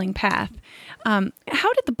this healing path,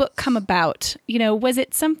 how did the book come about? Was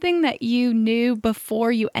it something that you knew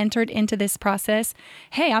before you entered into this process?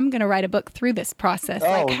 Hey, I'm going to write a book through this process.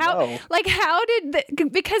 No.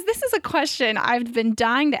 Because this is a question I've been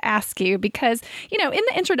dying to ask you, because, in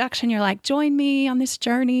the introduction, you're like, join me on this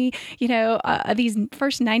journey, these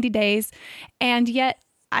first 90 days. And yet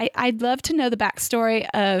I'd love to know the backstory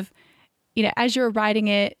of, as you're writing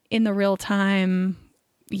it in the real time,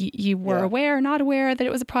 you were aware or not aware that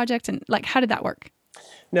it was a project, and how did that work?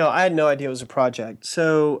 No, I had no idea it was a project.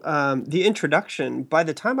 So the introduction, by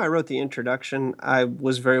the time I wrote the introduction, I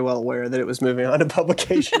was very well aware that it was moving on to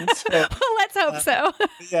publication. So, well, let's hope so.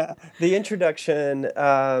 Yeah. The introduction,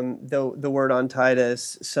 the word on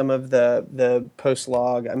Titus, some of the post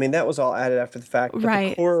log, I mean, that was all added after the fact. But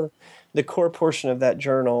right. The core portion of that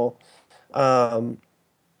journal,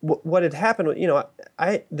 what had happened,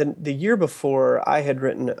 the year before I had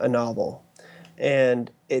written a novel, and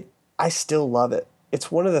I still love it. It's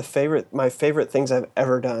one of my favorite things I've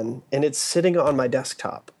ever done, and it's sitting on my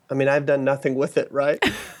desktop. I mean, I've done nothing with it, right?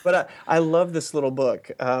 But I love this little book.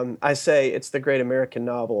 I say it's the great American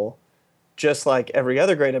novel, just like every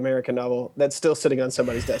other great American novel that's still sitting on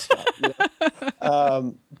somebody's desktop.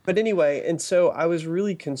 But anyway, and so I was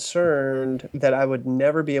really concerned that I would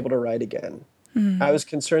never be able to write again. Mm-hmm. I was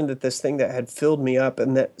concerned that this thing that had filled me up,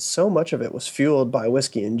 and that so much of it was fueled by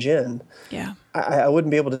whiskey and gin, I wouldn't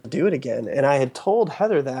be able to do it again. And I had told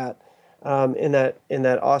Heather that in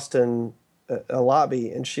that Austin lobby,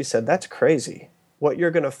 and she said, "That's crazy. What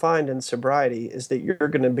you're going to find in sobriety is that you're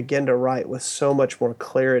going to begin to write with so much more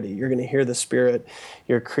clarity. You're going to hear the Spirit.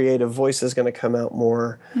 Your creative voice is going to come out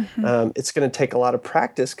more. Mm-hmm. It's going to take a lot of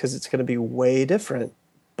practice because it's going to be way different,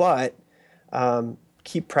 but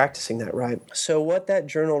keep practicing that, right?" So what that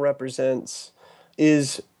journal represents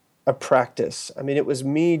is a practice. I mean, it was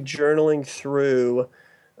me journaling through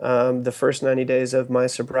the first 90 days of my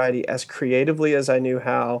sobriety as creatively as I knew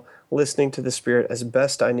how, listening to the Spirit as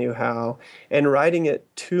best I knew how, and writing it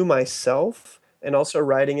to myself, and also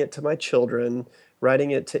writing it to my children, writing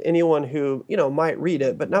it to anyone who, might read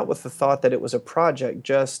it, but not with the thought that it was a project,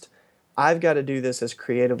 just, I've got to do this as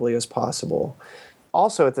creatively as possible.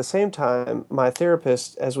 Also, at the same time, my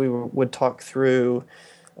therapist, as we would talk through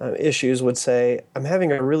issues, would say, "I'm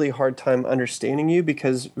having a really hard time understanding you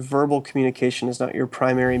because verbal communication is not your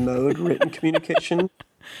primary mode. Written communication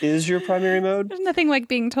is your primary mode." There's nothing like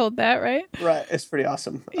being told that, right? Right. It's pretty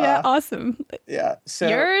awesome. Yeah, awesome. Yeah. So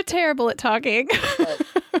you're terrible at talking.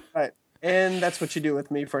 Right. And that's what you do with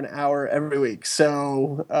me for an hour every week.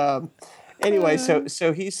 So anyway,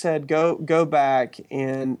 so he said, go back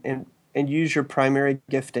and use your primary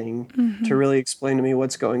gifting to really explain to me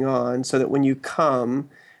what's going on, so that when you come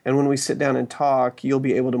and when we sit down and talk, you'll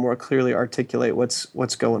be able to more clearly articulate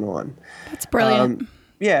what's going on. That's brilliant.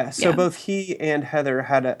 So both he and Heather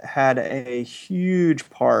had a huge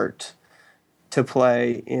part to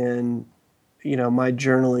play in, my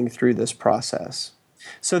journaling through this process.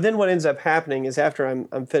 So then what ends up happening is, after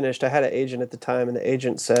I'm finished, I had an agent at the time, and the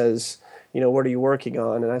agent says, what are you working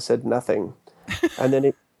on? And I said, nothing. And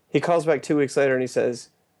then he calls back 2 weeks later and he says,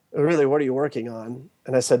 really, what are you working on?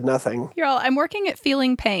 And I said, nothing. You're all, I'm working at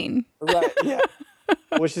feeling pain. Right. Yeah.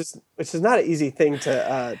 which is not an easy thing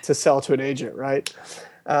to sell to an agent, right?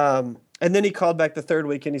 And then he called back the 3rd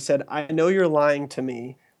week and he said, I know you're lying to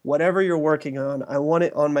me. Whatever you're working on, I want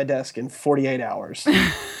it on my desk in 48 hours.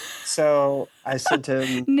 So I said to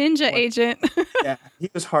him, Ninja agent. Yeah, he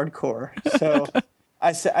was hardcore. So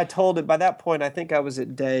I told him, by that point, I think I was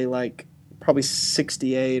at day like probably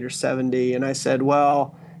 68 or 70. And I said,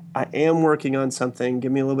 well, I am working on something.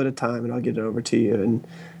 Give me a little bit of time and I'll get it over to you.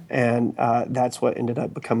 And that's what ended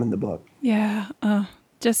up becoming the book. Yeah. Oh,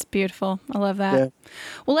 just beautiful. I love that. Yeah.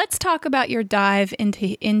 Well, let's talk about your dive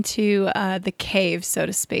into the cave, so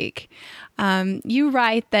to speak. You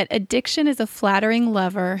write that addiction is a flattering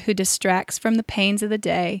lover who distracts from the pains of the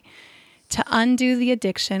day. To undo the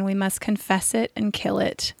addiction, we must confess it and kill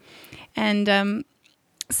it. And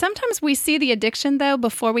sometimes we see the addiction, though,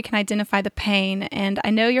 before we can identify the pain. And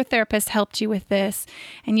I know your therapist helped you with this.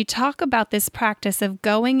 And you talk about this practice of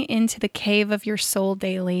going into the cave of your soul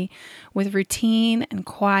daily with routine and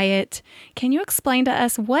quiet. Can you explain to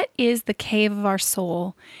us what is the cave of our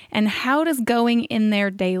soul? And how does going in there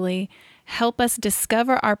daily help us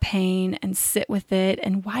discover our pain and sit with it?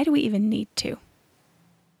 And why do we even need to?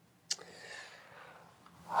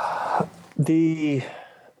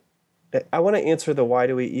 I want to answer the why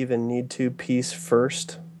do we even need to piece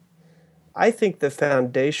first. I think the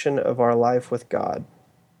foundation of our life with God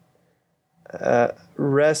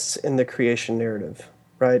rests in the creation narrative,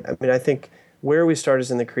 right? I mean, I think where we start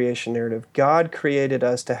is in the creation narrative. God created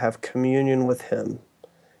us to have communion with Him.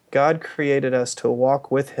 God created us to walk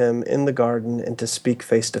with Him in the garden and to speak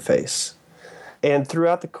face to face. And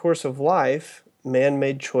throughout the course of life, man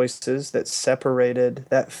made choices that separated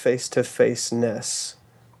that face-to-face-ness.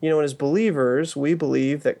 And as believers, we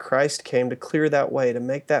believe that Christ came to clear that way, to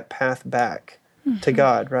make that path back to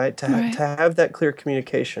God, right? To have that clear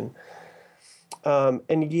communication.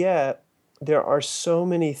 And yet, there are so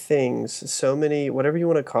many things, whatever you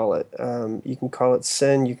want to call it. You can call it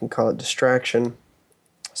sin, you can call it distraction.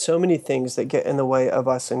 So many things that get in the way of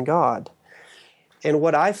us and God. And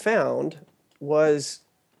what I found was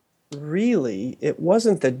really, it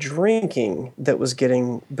wasn't the drinking that was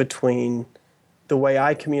getting between the way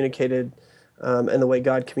I communicated and the way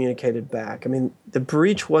God communicated back. I mean, the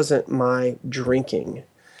breach wasn't my drinking.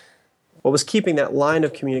 What was keeping that line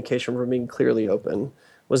of communication from being clearly open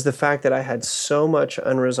was the fact that I had so much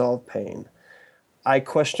unresolved pain. I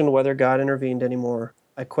questioned whether God intervened anymore.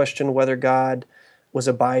 I questioned whether God was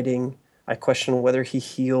abiding. I questioned whether He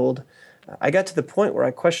healed. I got to the point where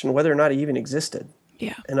I questioned whether or not He even existed.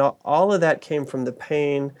 Yeah. And all of that came from the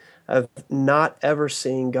pain of not ever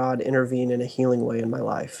seeing God intervene in a healing way in my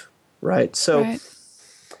life, right? So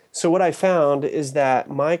what I found is that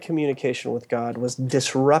my communication with God was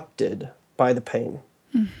disrupted by the pain.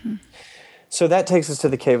 Mm-hmm. So that takes us to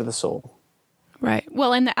the cave of the soul. Right.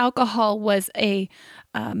 Well, and the alcohol was a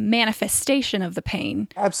manifestation of the pain.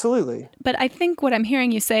 Absolutely. But I think what I'm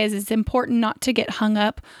hearing you say is it's important not to get hung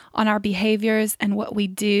up on our behaviors and what we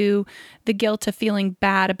do, the guilt of feeling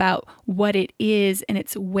bad about what it is, and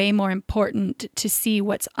it's way more important to see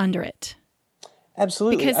what's under it.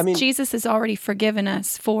 Absolutely. Because Jesus has already forgiven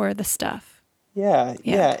us for the stuff. Yeah.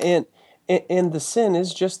 And the sin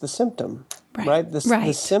is just the symptom, right?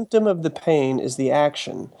 The symptom of the pain is the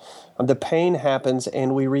action. The pain happens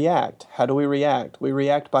and we react. How do we react? We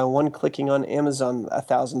react by clicking on Amazon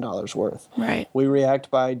 $1,000 worth. Right. We react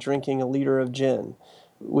by drinking a liter of gin.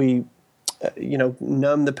 We,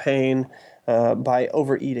 numb the pain by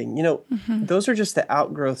overeating. Those are just the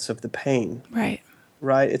outgrowths of the pain. Right.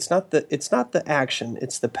 Right. It's not the action.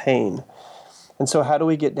 It's the pain. And so how do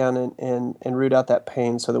we get down and root out that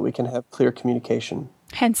pain so that we can have clear communication?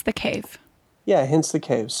 Hence the cave. Yeah, hence the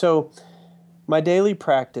cave. So my daily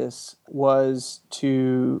practice was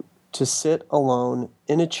to sit alone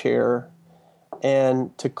in a chair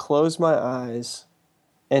and to close my eyes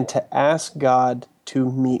and to ask God to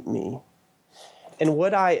meet me. And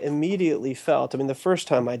what I immediately felt, the first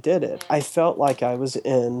time I did it, I felt like I was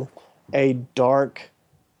in a dark,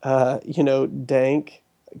 dank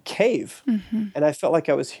cave. Mm-hmm. And I felt like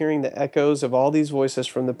I was hearing the echoes of all these voices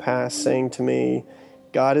from the past saying to me,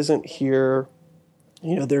 God isn't here.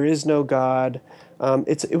 There is no God.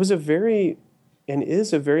 It was a very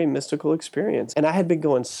mystical experience. And I had been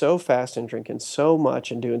going so fast and drinking so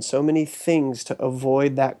much and doing so many things to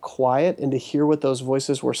avoid that quiet and to hear what those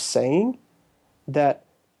voices were saying that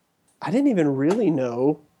I didn't even really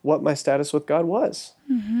know what my status with God was.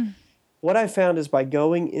 Mm-hmm. what I found is by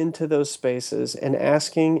going into those spaces and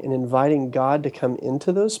asking and inviting God to come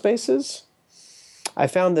into those spaces, I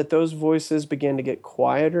found that those voices began to get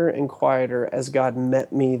quieter and quieter as God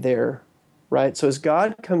met me there, right? So as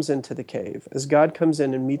God comes into the cave, as God comes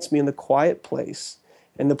in and meets me in the quiet place,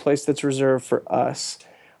 in the place that's reserved for us,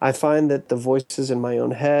 I find that the voices in my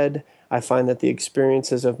own head, I find that the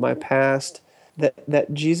experiences of my past,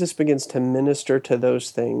 that Jesus begins to minister to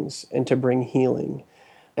those things and to bring healing.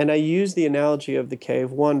 And I use the analogy of the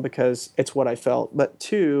cave, one, because it's what I felt, but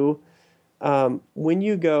two, when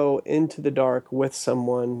you go into the dark with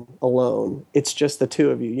someone alone, it's just the two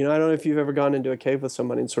of you. I don't know if you've ever gone into a cave with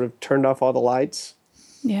somebody and sort of turned off all the lights.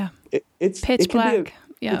 Yeah. It's pitch black.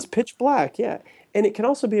 Yeah. It's pitch black, yeah. And it can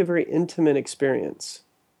also be a very intimate experience.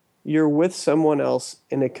 You're with someone else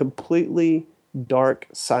in a completely dark,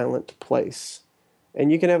 silent place.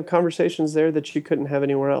 And you can have conversations there that you couldn't have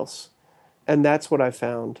anywhere else. And that's what I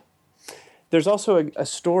found. There's also a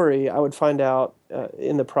story I would find out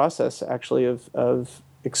in the process, actually, of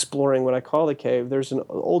exploring what I call the cave. There's an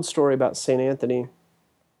old story about St. Anthony,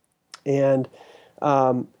 and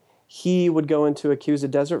he would go into he was a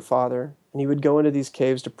desert father, and he would go into these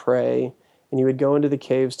caves to pray, and he would go into the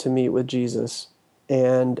caves to meet with Jesus.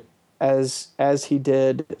 And as he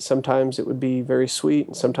did, sometimes it would be very sweet,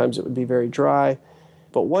 and sometimes it would be very dry.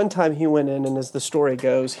 But one time he went in, and as the story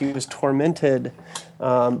goes, he was tormented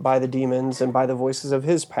by the demons and by the voices of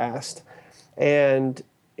his past. And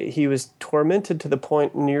he was tormented to the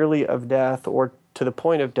point nearly of death, or to the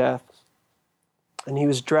point of death. And he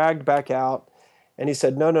was dragged back out. And he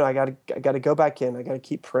said, no, I got to go back in. I got to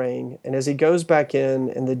keep praying. And as he goes back in,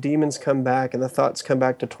 and the demons come back, and the thoughts come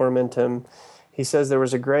back to torment him, he says there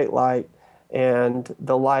was a great light, and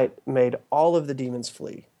the light made all of the demons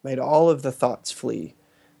flee, made all of the thoughts flee.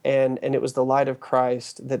 And it was the light of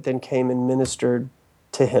Christ that then came and ministered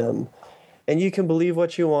to him. And you can believe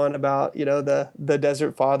what you want about, the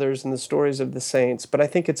desert fathers and the stories of the saints, but I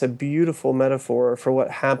think it's a beautiful metaphor for what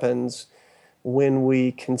happens when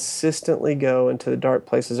we consistently go into the dark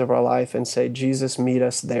places of our life and say, Jesus, meet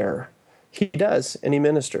us there. He does, and he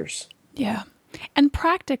ministers. Yeah. And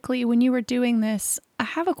practically, when you were doing this, I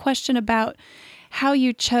have a question about how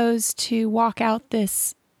you chose to walk out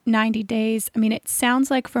this 90 days. I mean, it sounds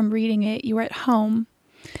like from reading it, you were at home.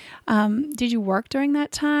 Did you work during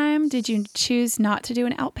that time? Did you choose not to do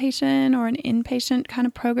an outpatient or an inpatient kind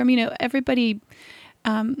of program? Everybody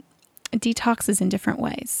detoxes in different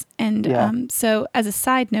ways. And so as a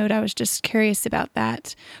side note, I was just curious about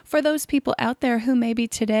that. For those people out there who maybe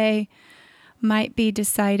today might be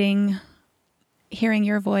deciding, hearing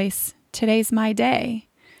your voice, today's my day.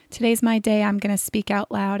 Today's my day. I'm going to speak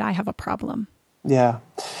out loud. I have a problem. Yeah.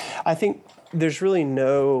 I think there's really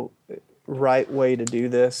no right way to do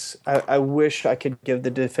this. I wish I could give the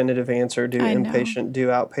definitive answer, do inpatient, do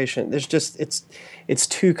outpatient. There's just, it's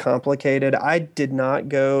too complicated. I did not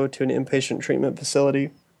go to an inpatient treatment facility.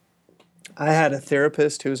 I had a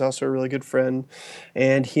therapist who was also a really good friend,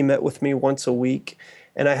 and he met with me once a week.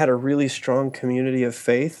 And I had a really strong community of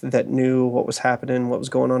faith that knew what was happening, what was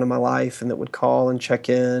going on in my life, and that would call and check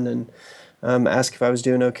in and ask if I was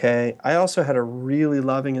doing okay. I also had a really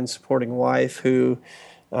loving and supporting wife who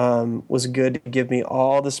was good to give me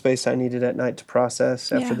all the space I needed at night to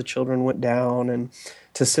process after the children went down, and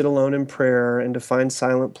to sit alone in prayer, and to find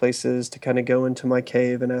silent places to kind of go into my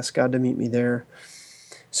cave and ask God to meet me there.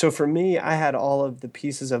 So for me, I had all of the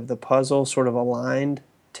pieces of the puzzle sort of aligned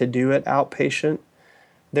to do it outpatient.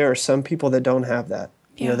 There are some people that don't have that.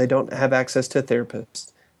 Yeah. They don't have access to a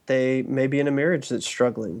therapist. They may be in a marriage that's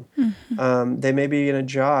struggling. Mm-hmm. They may be in a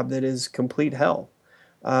job that is complete hell.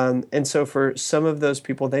 And so for some of those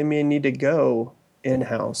people, they may need to go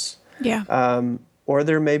in-house. Yeah. Or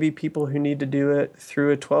there may be people who need to do it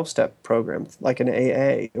through a 12-step program, like an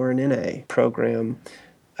AA or an NA program.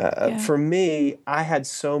 For me, I had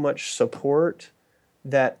so much support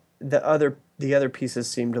that the other pieces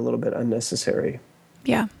seemed a little bit unnecessary.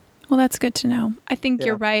 Yeah. Well, that's good to know. I think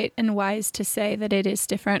you're right and wise to say that it is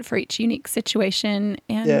different for each unique situation.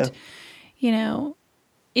 And,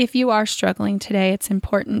 if you are struggling today, it's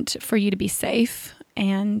important for you to be safe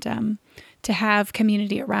and to have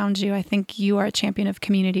community around you. I think you are a champion of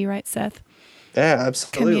community, right, Seth? Yeah,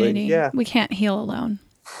 absolutely. Community. Yeah. We can't heal alone.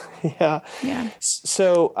 Yeah.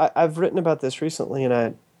 So I've written about this recently,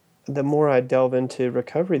 and the more I delve into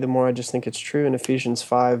recovery, the more I just think it's true. In Ephesians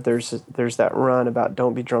 5, there's that run about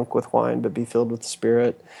don't be drunk with wine, but be filled with the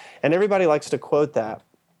Spirit. And everybody likes to quote that,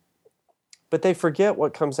 but they forget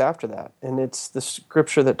what comes after that. And it's the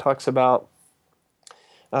scripture that talks about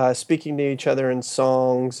speaking to each other in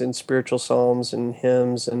songs and spiritual psalms and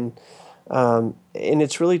hymns and And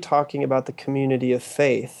it's really talking about the community of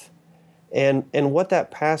faith. And what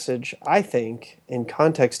that passage, I think, in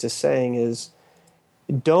context is saying is,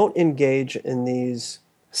 don't engage in these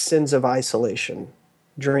sins of isolation,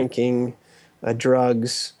 drinking,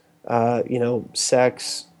 drugs,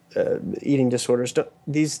 sex, eating disorders.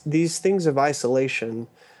 These things of isolation,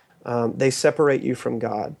 they separate you from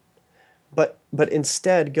God. But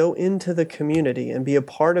instead, go into the community and be a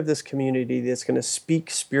part of this community that's going to speak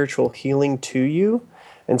spiritual healing to you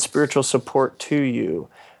and spiritual support to you.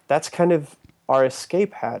 That's kind of our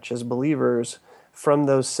escape hatch as believers from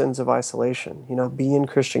those sins of isolation. Be in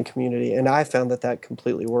Christian community. And I found that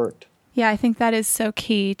completely worked. Yeah, I think that is so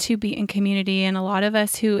key, to be in community. And a lot of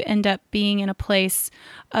us who end up being in a place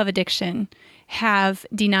of addiction have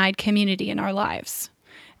denied community in our lives.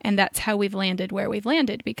 And that's how we've landed where we've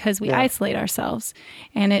landed, because we isolate ourselves.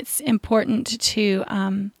 And it's important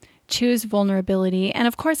to choose vulnerability. And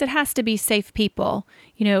of course, it has to be safe people.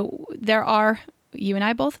 There are, you and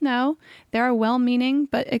I both know, there are well-meaning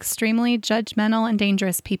but extremely judgmental and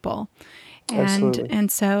dangerous people.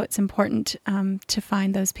 And so it's important to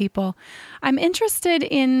find those people. I'm interested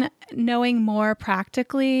in knowing more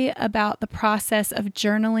practically about the process of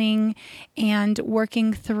journaling and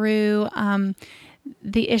working through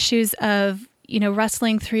the issues of,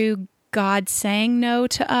 wrestling through God saying no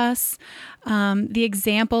to us, the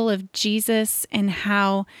example of Jesus and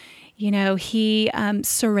how, he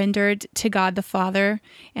surrendered to God the Father,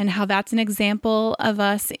 and how that's an example of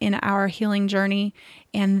us in our healing journey.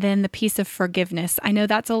 And then the piece of forgiveness. I know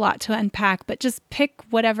that's a lot to unpack, but just pick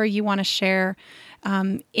whatever you want to share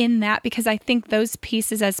in that, because I think those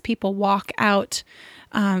pieces, as people walk out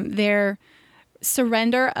their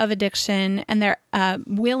surrender of addiction and their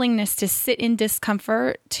willingness to sit in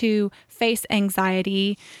discomfort, to face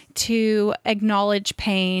anxiety, to acknowledge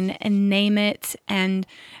pain and name it and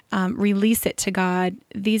release it to God.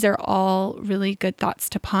 These are all really good thoughts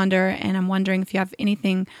to ponder. And I'm wondering if you have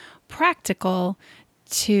anything practical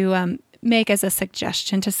to make as a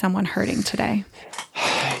suggestion to someone hurting today.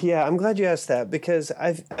 Yeah, I'm glad you asked that, because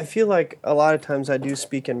I feel like a lot of times I do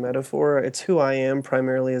speak in metaphor. It's who I am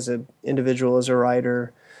primarily as an individual, as a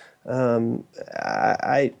writer.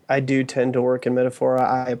 I do tend to work in metaphor.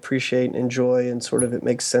 I appreciate and enjoy, and sort of it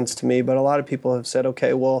makes sense to me. But a lot of people have said,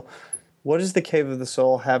 okay, well, what does the cave of the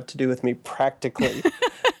soul have to do with me practically?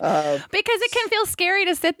 Because it can feel scary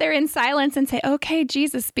to sit there in silence and say, okay,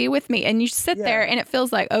 Jesus, be with me. And you sit there and it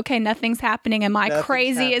feels like, okay, nothing's happening. Am I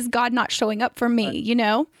crazy? Is God not showing up for me?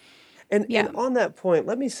 And on that point,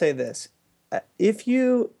 let me say this.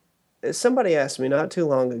 Somebody asked me not too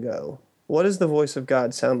long ago, what does the voice of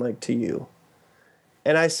God sound like to you?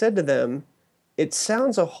 And I said to them, it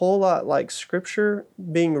sounds a whole lot like Scripture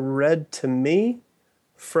being read to me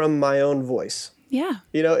from my own voice. Yeah.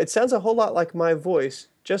 It sounds a whole lot like my voice,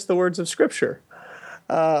 just the words of Scripture.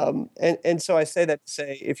 And so I say that to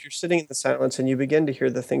say, if you're sitting in the silence and you begin to hear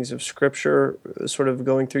the things of Scripture sort of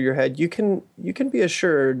going through your head, you can be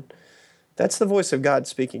assured that's the voice of God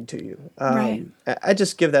speaking to you. Right. I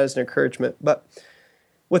just give that as an encouragement. But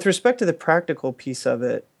with respect to the practical piece of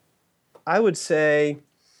it, I would say,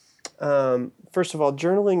 first of all,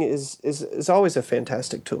 journaling is always a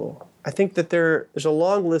fantastic tool. I think that there's a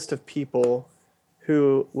long list of people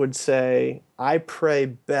who would say, I pray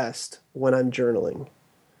best when I'm journaling.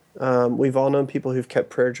 We've all known people who've kept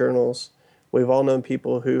prayer journals. We've all known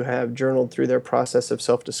people who have journaled through their process of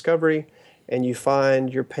self-discovery, and you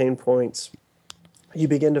find your pain points. You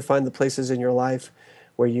begin to find the places in your life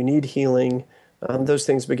where you need healing. Those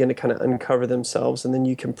things begin to kind of uncover themselves, and then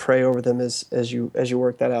you can pray over them as you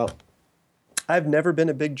work that out. I've never been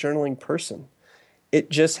a big journaling person. It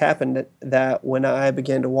just happened that when I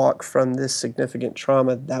began to walk from this significant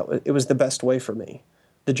trauma, it was the best way for me.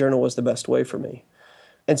 The journal was the best way for me.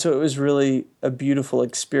 And so it was really a beautiful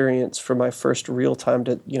experience for my first real time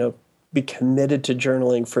to, be committed to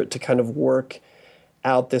journaling, for it to kind of work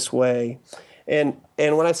out this way. And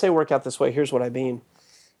when I say work out this way, here's what I mean.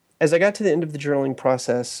 As I got to the end of the journaling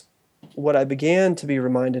process, what I began to be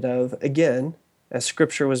reminded of, again, as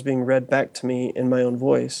Scripture was being read back to me in my own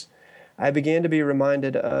voice, I began to be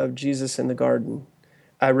reminded of Jesus in the garden.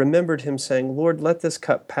 I remembered him saying, Lord, let this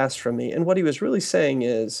cup pass from me. And what he was really saying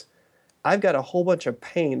is, I've got a whole bunch of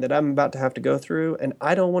pain that I'm about to have to go through, and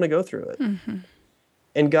I don't want to go through it. Mm-hmm.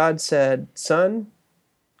 And God said, son,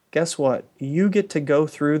 guess what? You get to go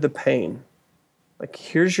through the pain. Like,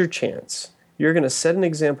 here's your chance. You're going to set an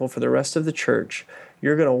example for the rest of the church.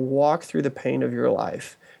 You're going to walk through the pain of your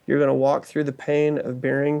life. You're going to walk through the pain of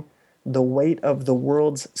bearing the weight of the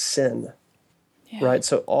world's sin. right?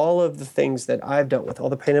 So all of the things that I've dealt with, all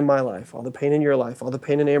the pain in my life, all the pain in your life, all the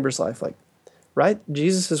pain in Amber's life, like, right?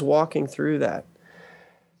 Jesus is walking through that.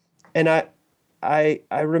 And I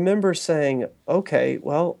remember saying, okay,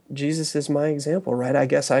 well, Jesus is my example, right? I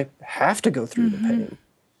guess I have to go through the pain.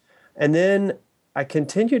 And then I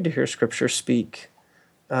continued to hear Scripture speak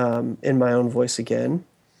in my own voice again.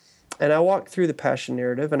 And I walk through the Passion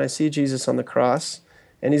narrative, and I see Jesus on the cross,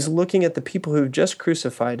 and he's looking at the people who've just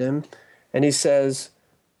crucified him, and he says,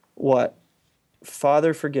 what?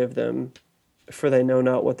 Father, forgive them, for they know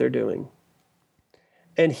not what they're doing.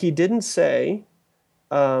 And he didn't say,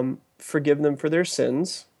 forgive them for their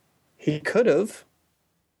sins. He could have,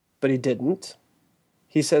 but he didn't.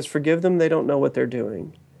 He says, forgive them, they don't know what they're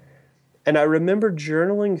doing. And I remember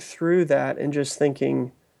journaling through that and just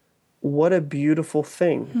thinking, what a beautiful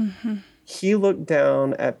thing. He looked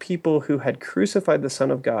down at people who had crucified the Son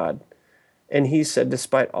of God, and he said,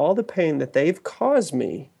 despite all the pain that they've caused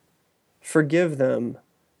me, forgive them.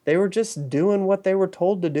 They were just doing what they were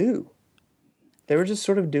told to do. They were just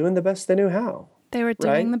sort of doing the best they knew how. They were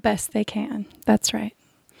doing the best they can. That's right.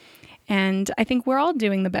 And I think we're all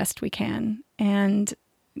doing the best we can. And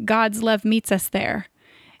God's love meets us there.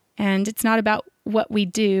 And it's not about what we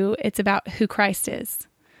do. It's about who Christ is.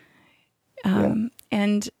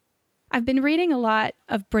 And I've been reading a lot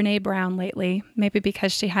of Brene Brown lately, maybe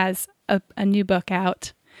because she has a new book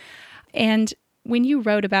out. And when you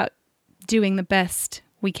wrote about doing the best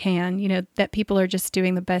we can, you know, that people are just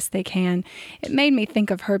doing the best they can, it made me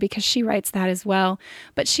think of her because she writes that as well.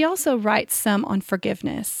 But she also writes some on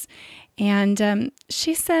forgiveness. And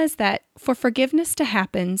she says that for forgiveness to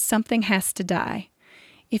happen, something has to die.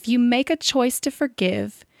 If you make a choice to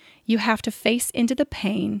forgive, you have to face into the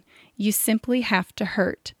pain. You simply have to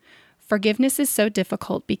hurt. Forgiveness is so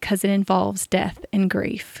difficult because it involves death and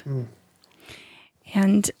grief.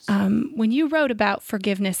 And when you wrote about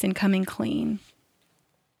forgiveness and coming clean,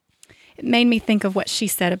 it made me think of what she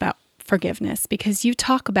said about forgiveness, because you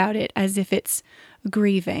talk about it as if it's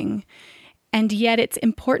grieving. And yet it's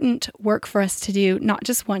important work for us to do, not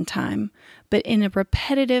just one time, but in a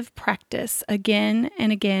repetitive practice again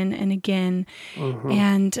and again and again.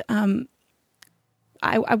 And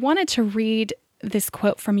I wanted to read this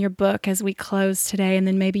quote from your book as we close today, and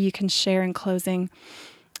then maybe you can share in closing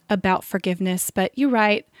about forgiveness. But you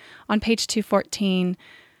write on page 214,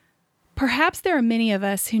 perhaps there are many of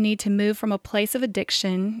us who need to move from a place of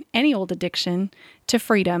addiction, any old addiction, to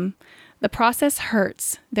freedom. The process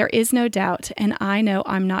hurts, there is no doubt, and I know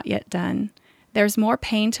I'm not yet done. There's more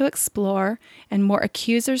pain to explore and more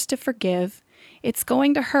accusers to forgive. It's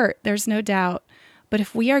going to hurt, there's no doubt. But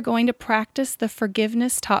if we are going to practice the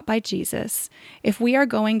forgiveness taught by Jesus, if we are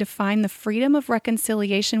going to find the freedom of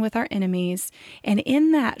reconciliation with our enemies, and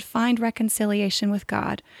in that find reconciliation with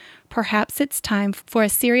God, perhaps it's time for a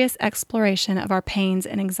serious exploration of our pains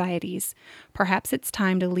and anxieties. Perhaps it's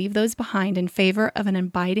time to leave those behind in favor of an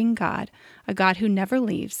abiding God, a God who never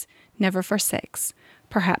leaves, never forsakes.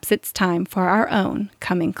 Perhaps it's time for our own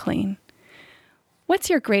coming clean. What's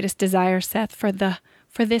your greatest desire, Seth, for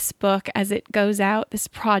this book as it goes out, this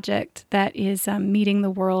project that is meeting the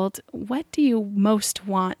world? What do you most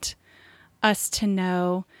want us to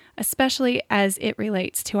know, especially as it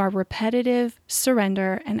relates to our repetitive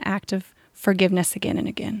surrender and act of forgiveness again and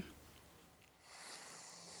again?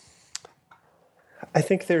 I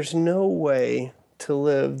think there's no way to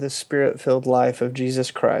live the Spirit-filled life of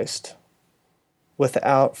Jesus Christ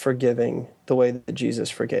without forgiving the way that Jesus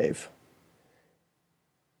forgave.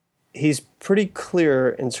 He's pretty clear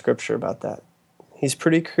in Scripture about that. He's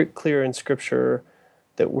pretty clear in Scripture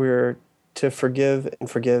that we're to forgive and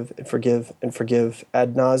forgive and forgive and forgive,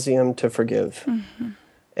 ad nauseum to forgive.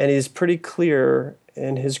 And he's pretty clear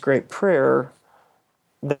in his great prayer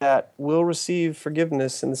that we'll receive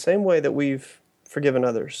forgiveness in the same way that we've forgiven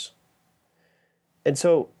others. And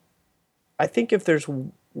so I think if there's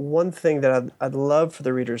one thing that I'd love for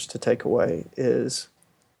the readers to take away is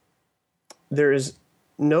there's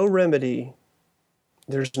no remedy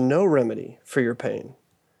for your pain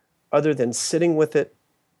other than sitting with it,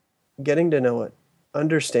 getting to know it,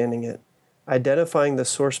 understanding it, identifying the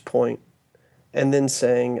source point, and then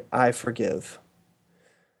saying, I forgive.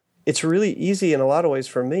 It's really easy in a lot of ways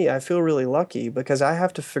for me. I feel really lucky because I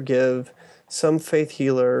have to forgive some faith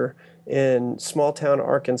healer in small town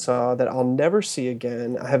Arkansas that I'll never see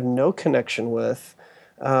again, I have no connection with.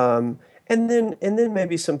 And then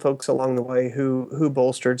maybe some folks along the way who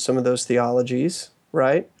bolstered some of those theologies,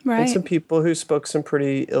 right? And some people who spoke some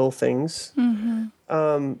pretty ill things.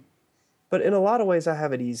 But in a lot of ways, I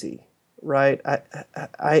have it easy, right?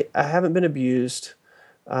 I haven't been abused.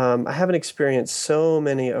 I haven't experienced so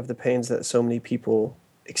many of the pains that so many people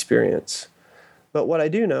experience. But what I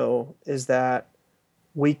do know is that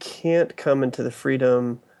we can't come into the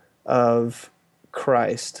freedom of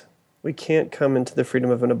Christ. We can't come into the freedom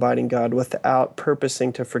of an abiding God without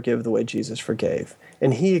purposing to forgive the way Jesus forgave.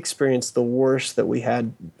 And he experienced the worst that we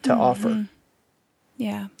had to offer.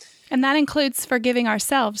 Yeah. And that includes forgiving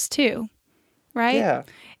ourselves too, right? Yeah.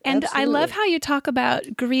 And absolutely. I love how you talk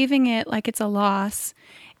about grieving it like it's a loss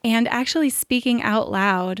and actually speaking out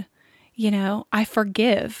loud, I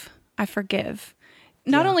forgive.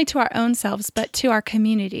 Not only to our own selves, but to our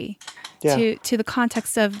community, to the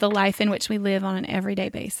context of the life in which we live on an everyday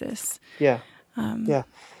basis. Yeah.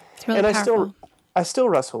 It's really and powerful. I still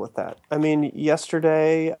wrestle with that. I mean,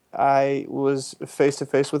 yesterday I was face to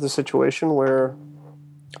face with a situation where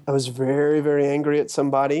I was very, very angry at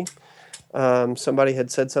somebody. Somebody had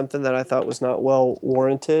said something that I thought was not well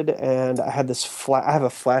warranted, and I had I have a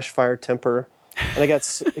flash fire temper, and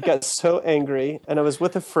it got so angry, and I was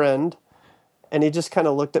with a friend, and he just kind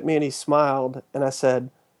of looked at me and he smiled, and I said,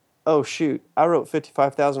 "Oh shoot, I wrote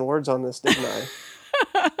 55,000 words on this, didn't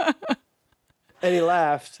I?" And he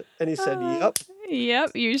laughed, and he said, "Yep."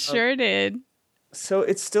 Yep, you sure did. So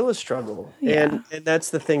it's still a struggle. Yeah. And that's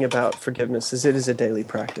the thing about forgiveness, is it is a daily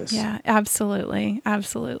practice. Yeah, absolutely.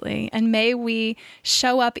 Absolutely. And may we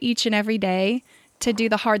show up each and every day to do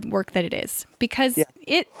the hard work that it is, because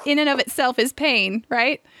it in and of itself is pain,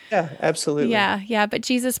 right? Yeah, absolutely. Yeah. But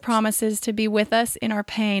Jesus promises to be with us in our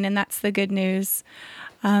pain, and that's the good news.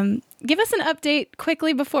 Give us an update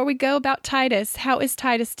quickly before we go about Titus. How is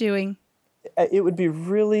Titus doing? It would be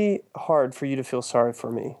really hard for you to feel sorry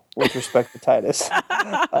for me with respect to Titus.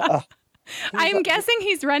 I'm guessing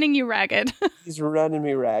he's running you ragged. He's running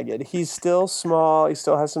me ragged. He's still small. He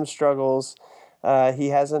still has some struggles. He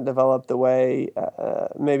hasn't developed the way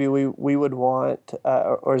maybe we would want,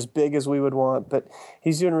 or as big as we would want, but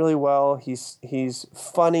he's doing really well. He's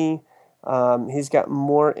funny. He's got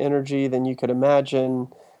more energy than you could imagine.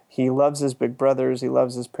 He loves his big brothers. He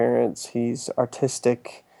loves his parents. He's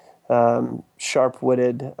artistic,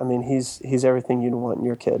 sharp-witted. I mean, he's everything you'd want in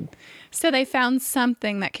your kid. So they found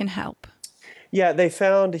something that can help. Yeah, they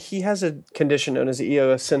found he has a condition known as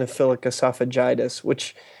eosinophilic esophagitis,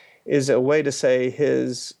 which is a way to say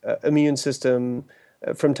his immune system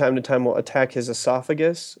from time to time will attack his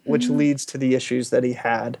esophagus, which leads to the issues that he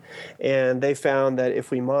had. And they found that if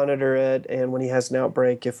we monitor it, and when he has an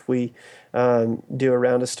outbreak, if we do a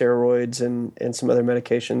round of steroids and some other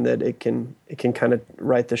medication, that it can kind of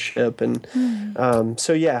right the ship. And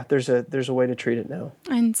so yeah, there's a way to treat it now.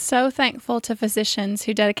 I'm so thankful to physicians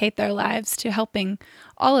who dedicate their lives to helping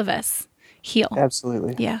all of us heal.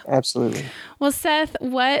 Absolutely. Yeah. Absolutely. Well, Seth,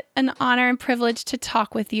 what an honor and privilege to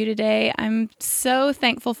talk with you today. I'm so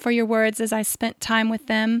thankful for your words as I spent time with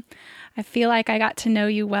them. I feel like I got to know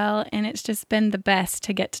you well, and it's just been the best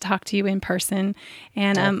to get to talk to you in person.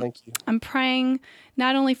 And thank you. I'm praying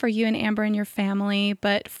not only for you and Amber and your family,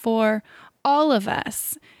 but for all of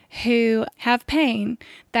us who have pain,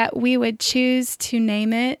 that we would choose to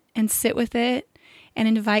name it and sit with it and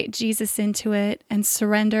invite Jesus into it and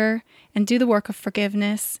surrender and do the work of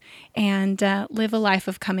forgiveness and live a life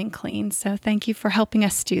of coming clean. So thank you for helping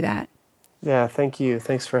us do that. Yeah, thank you.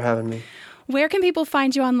 Thanks for having me. Where can people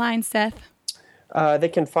find you online, Seth? They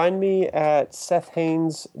can find me at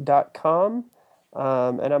SethHaines.com,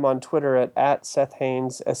 and I'm on Twitter at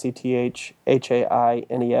SethHaines,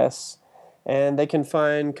 SethHaines. And they can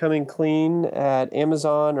find Coming Clean at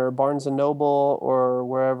Amazon or Barnes & Noble or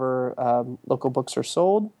wherever local books are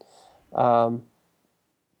sold.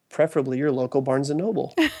 Preferably your local Barnes &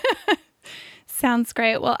 Noble. Sounds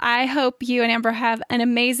great. Well, I hope you and Amber have an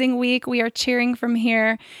amazing week. We are cheering from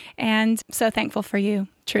here and so thankful for you,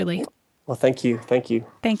 truly. Well, thank you. Thank you.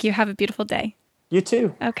 Thank you. Have a beautiful day. You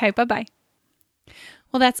too. Okay, bye-bye.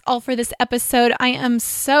 Well, that's all for this episode. I am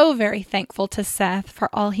so very thankful to Seth for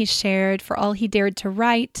all he shared, for all he dared to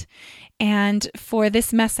write, and for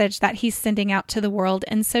this message that he's sending out to the world.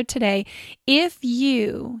 And so today, if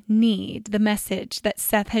you need the message that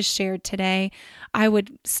Seth has shared today, I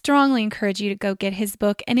would strongly encourage you to go get his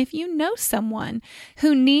book. And if you know someone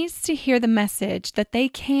who needs to hear the message that they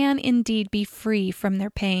can indeed be free from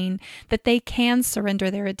their pain, that they can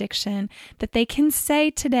surrender their addiction, that they can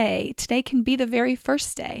say today can be the very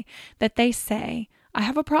first day that they say, I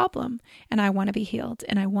have a problem and I want to be healed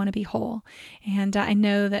and I want to be whole. And I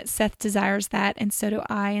know that Seth desires that, and so do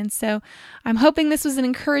I. And so I'm hoping this was an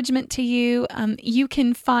encouragement to you. You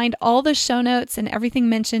can find all the show notes and everything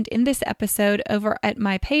mentioned in this episode over at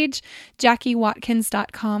my page,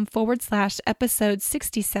 JackieWatkins.com/episode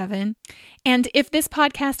 67. And if this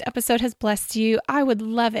podcast episode has blessed you, I would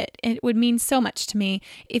love it. It would mean so much to me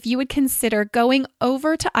if you would consider going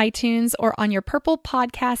over to iTunes or on your Purple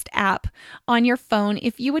Podcast app on your phone.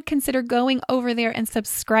 If you would consider going over there and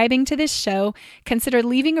subscribing to this show, consider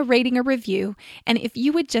leaving a rating or review. And if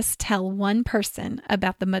you would just tell one person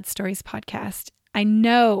about the Mud Stories podcast, I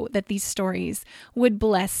know that these stories would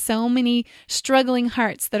bless so many struggling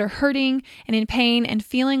hearts that are hurting and in pain and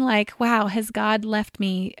feeling like, wow, has God left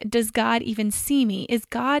me? Does God even see me? Is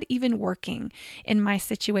God even working in my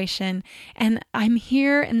situation? And I'm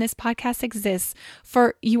here, and this podcast exists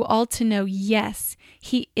for you all to know, yes,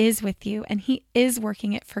 He is with you and He is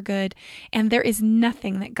working it for good. And there is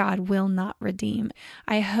nothing that God will not redeem.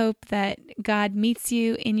 I hope that God meets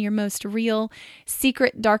you in your most real,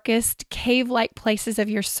 secret, darkest, cave-like places of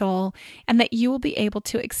your soul, and that you will be able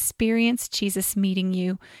to experience Jesus meeting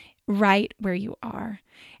you right where you are.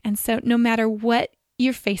 And so no matter what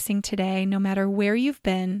you're facing today, no matter where you've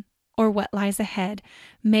been or what lies ahead,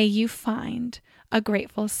 may you find a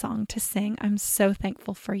grateful song to sing. I'm so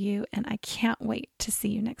thankful for you, and I can't wait to see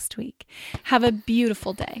you next week. Have a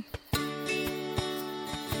beautiful day.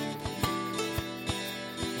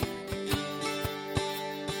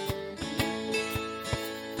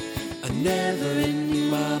 A never-ending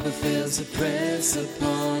mob fails to press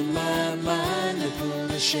upon my mind. I pull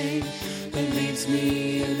the shame that leaves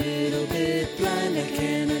me a little bit blind. I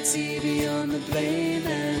cannot see beyond the blame,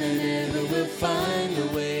 and I never will find a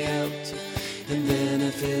way out. And then I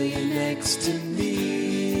feel you next to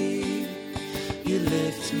me. You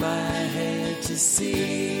lift my head to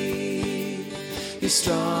see. Your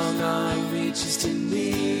strong arm reaches to me.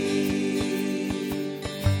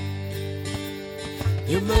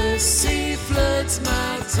 Your mercy floods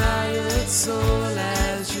my tired soul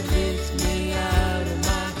as you lift me out of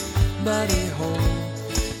my muddy hole.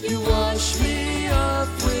 You wash me off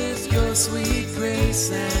with your sweet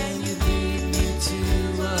grace, and you lead me to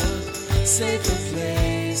a safer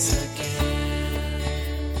place again.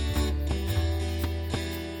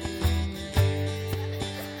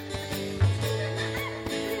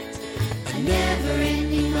 A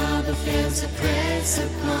never-ending marble fails to press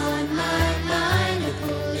upon my mind. I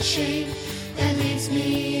pull a shame that leaves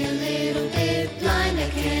me a little bit blind. I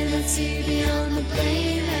cannot see beyond the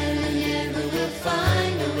blame, and I never will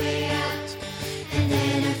find a way out. And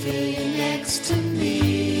then I feel you next to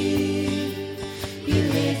me. You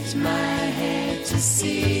lift my head to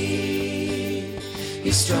see.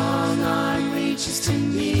 Your strong arm reaches to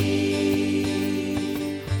me.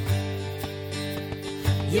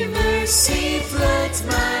 Your mercy floods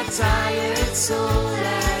my tired soul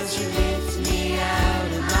as you lift me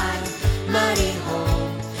out of my muddy hole.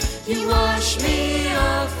 You wash me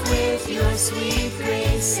off with your sweet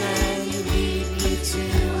grace, and you lead me to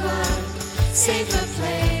a safer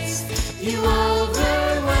place. You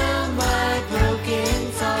overwhelm my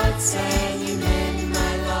broken thoughts, and you mend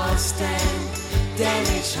my lost and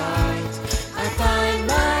damaged heart. I find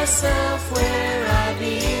myself where I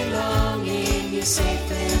belong in your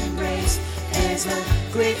safe embrace. There's a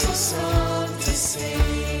grateful song to sing,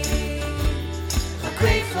 a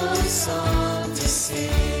grateful song to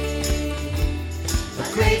sing,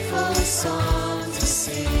 a grateful song.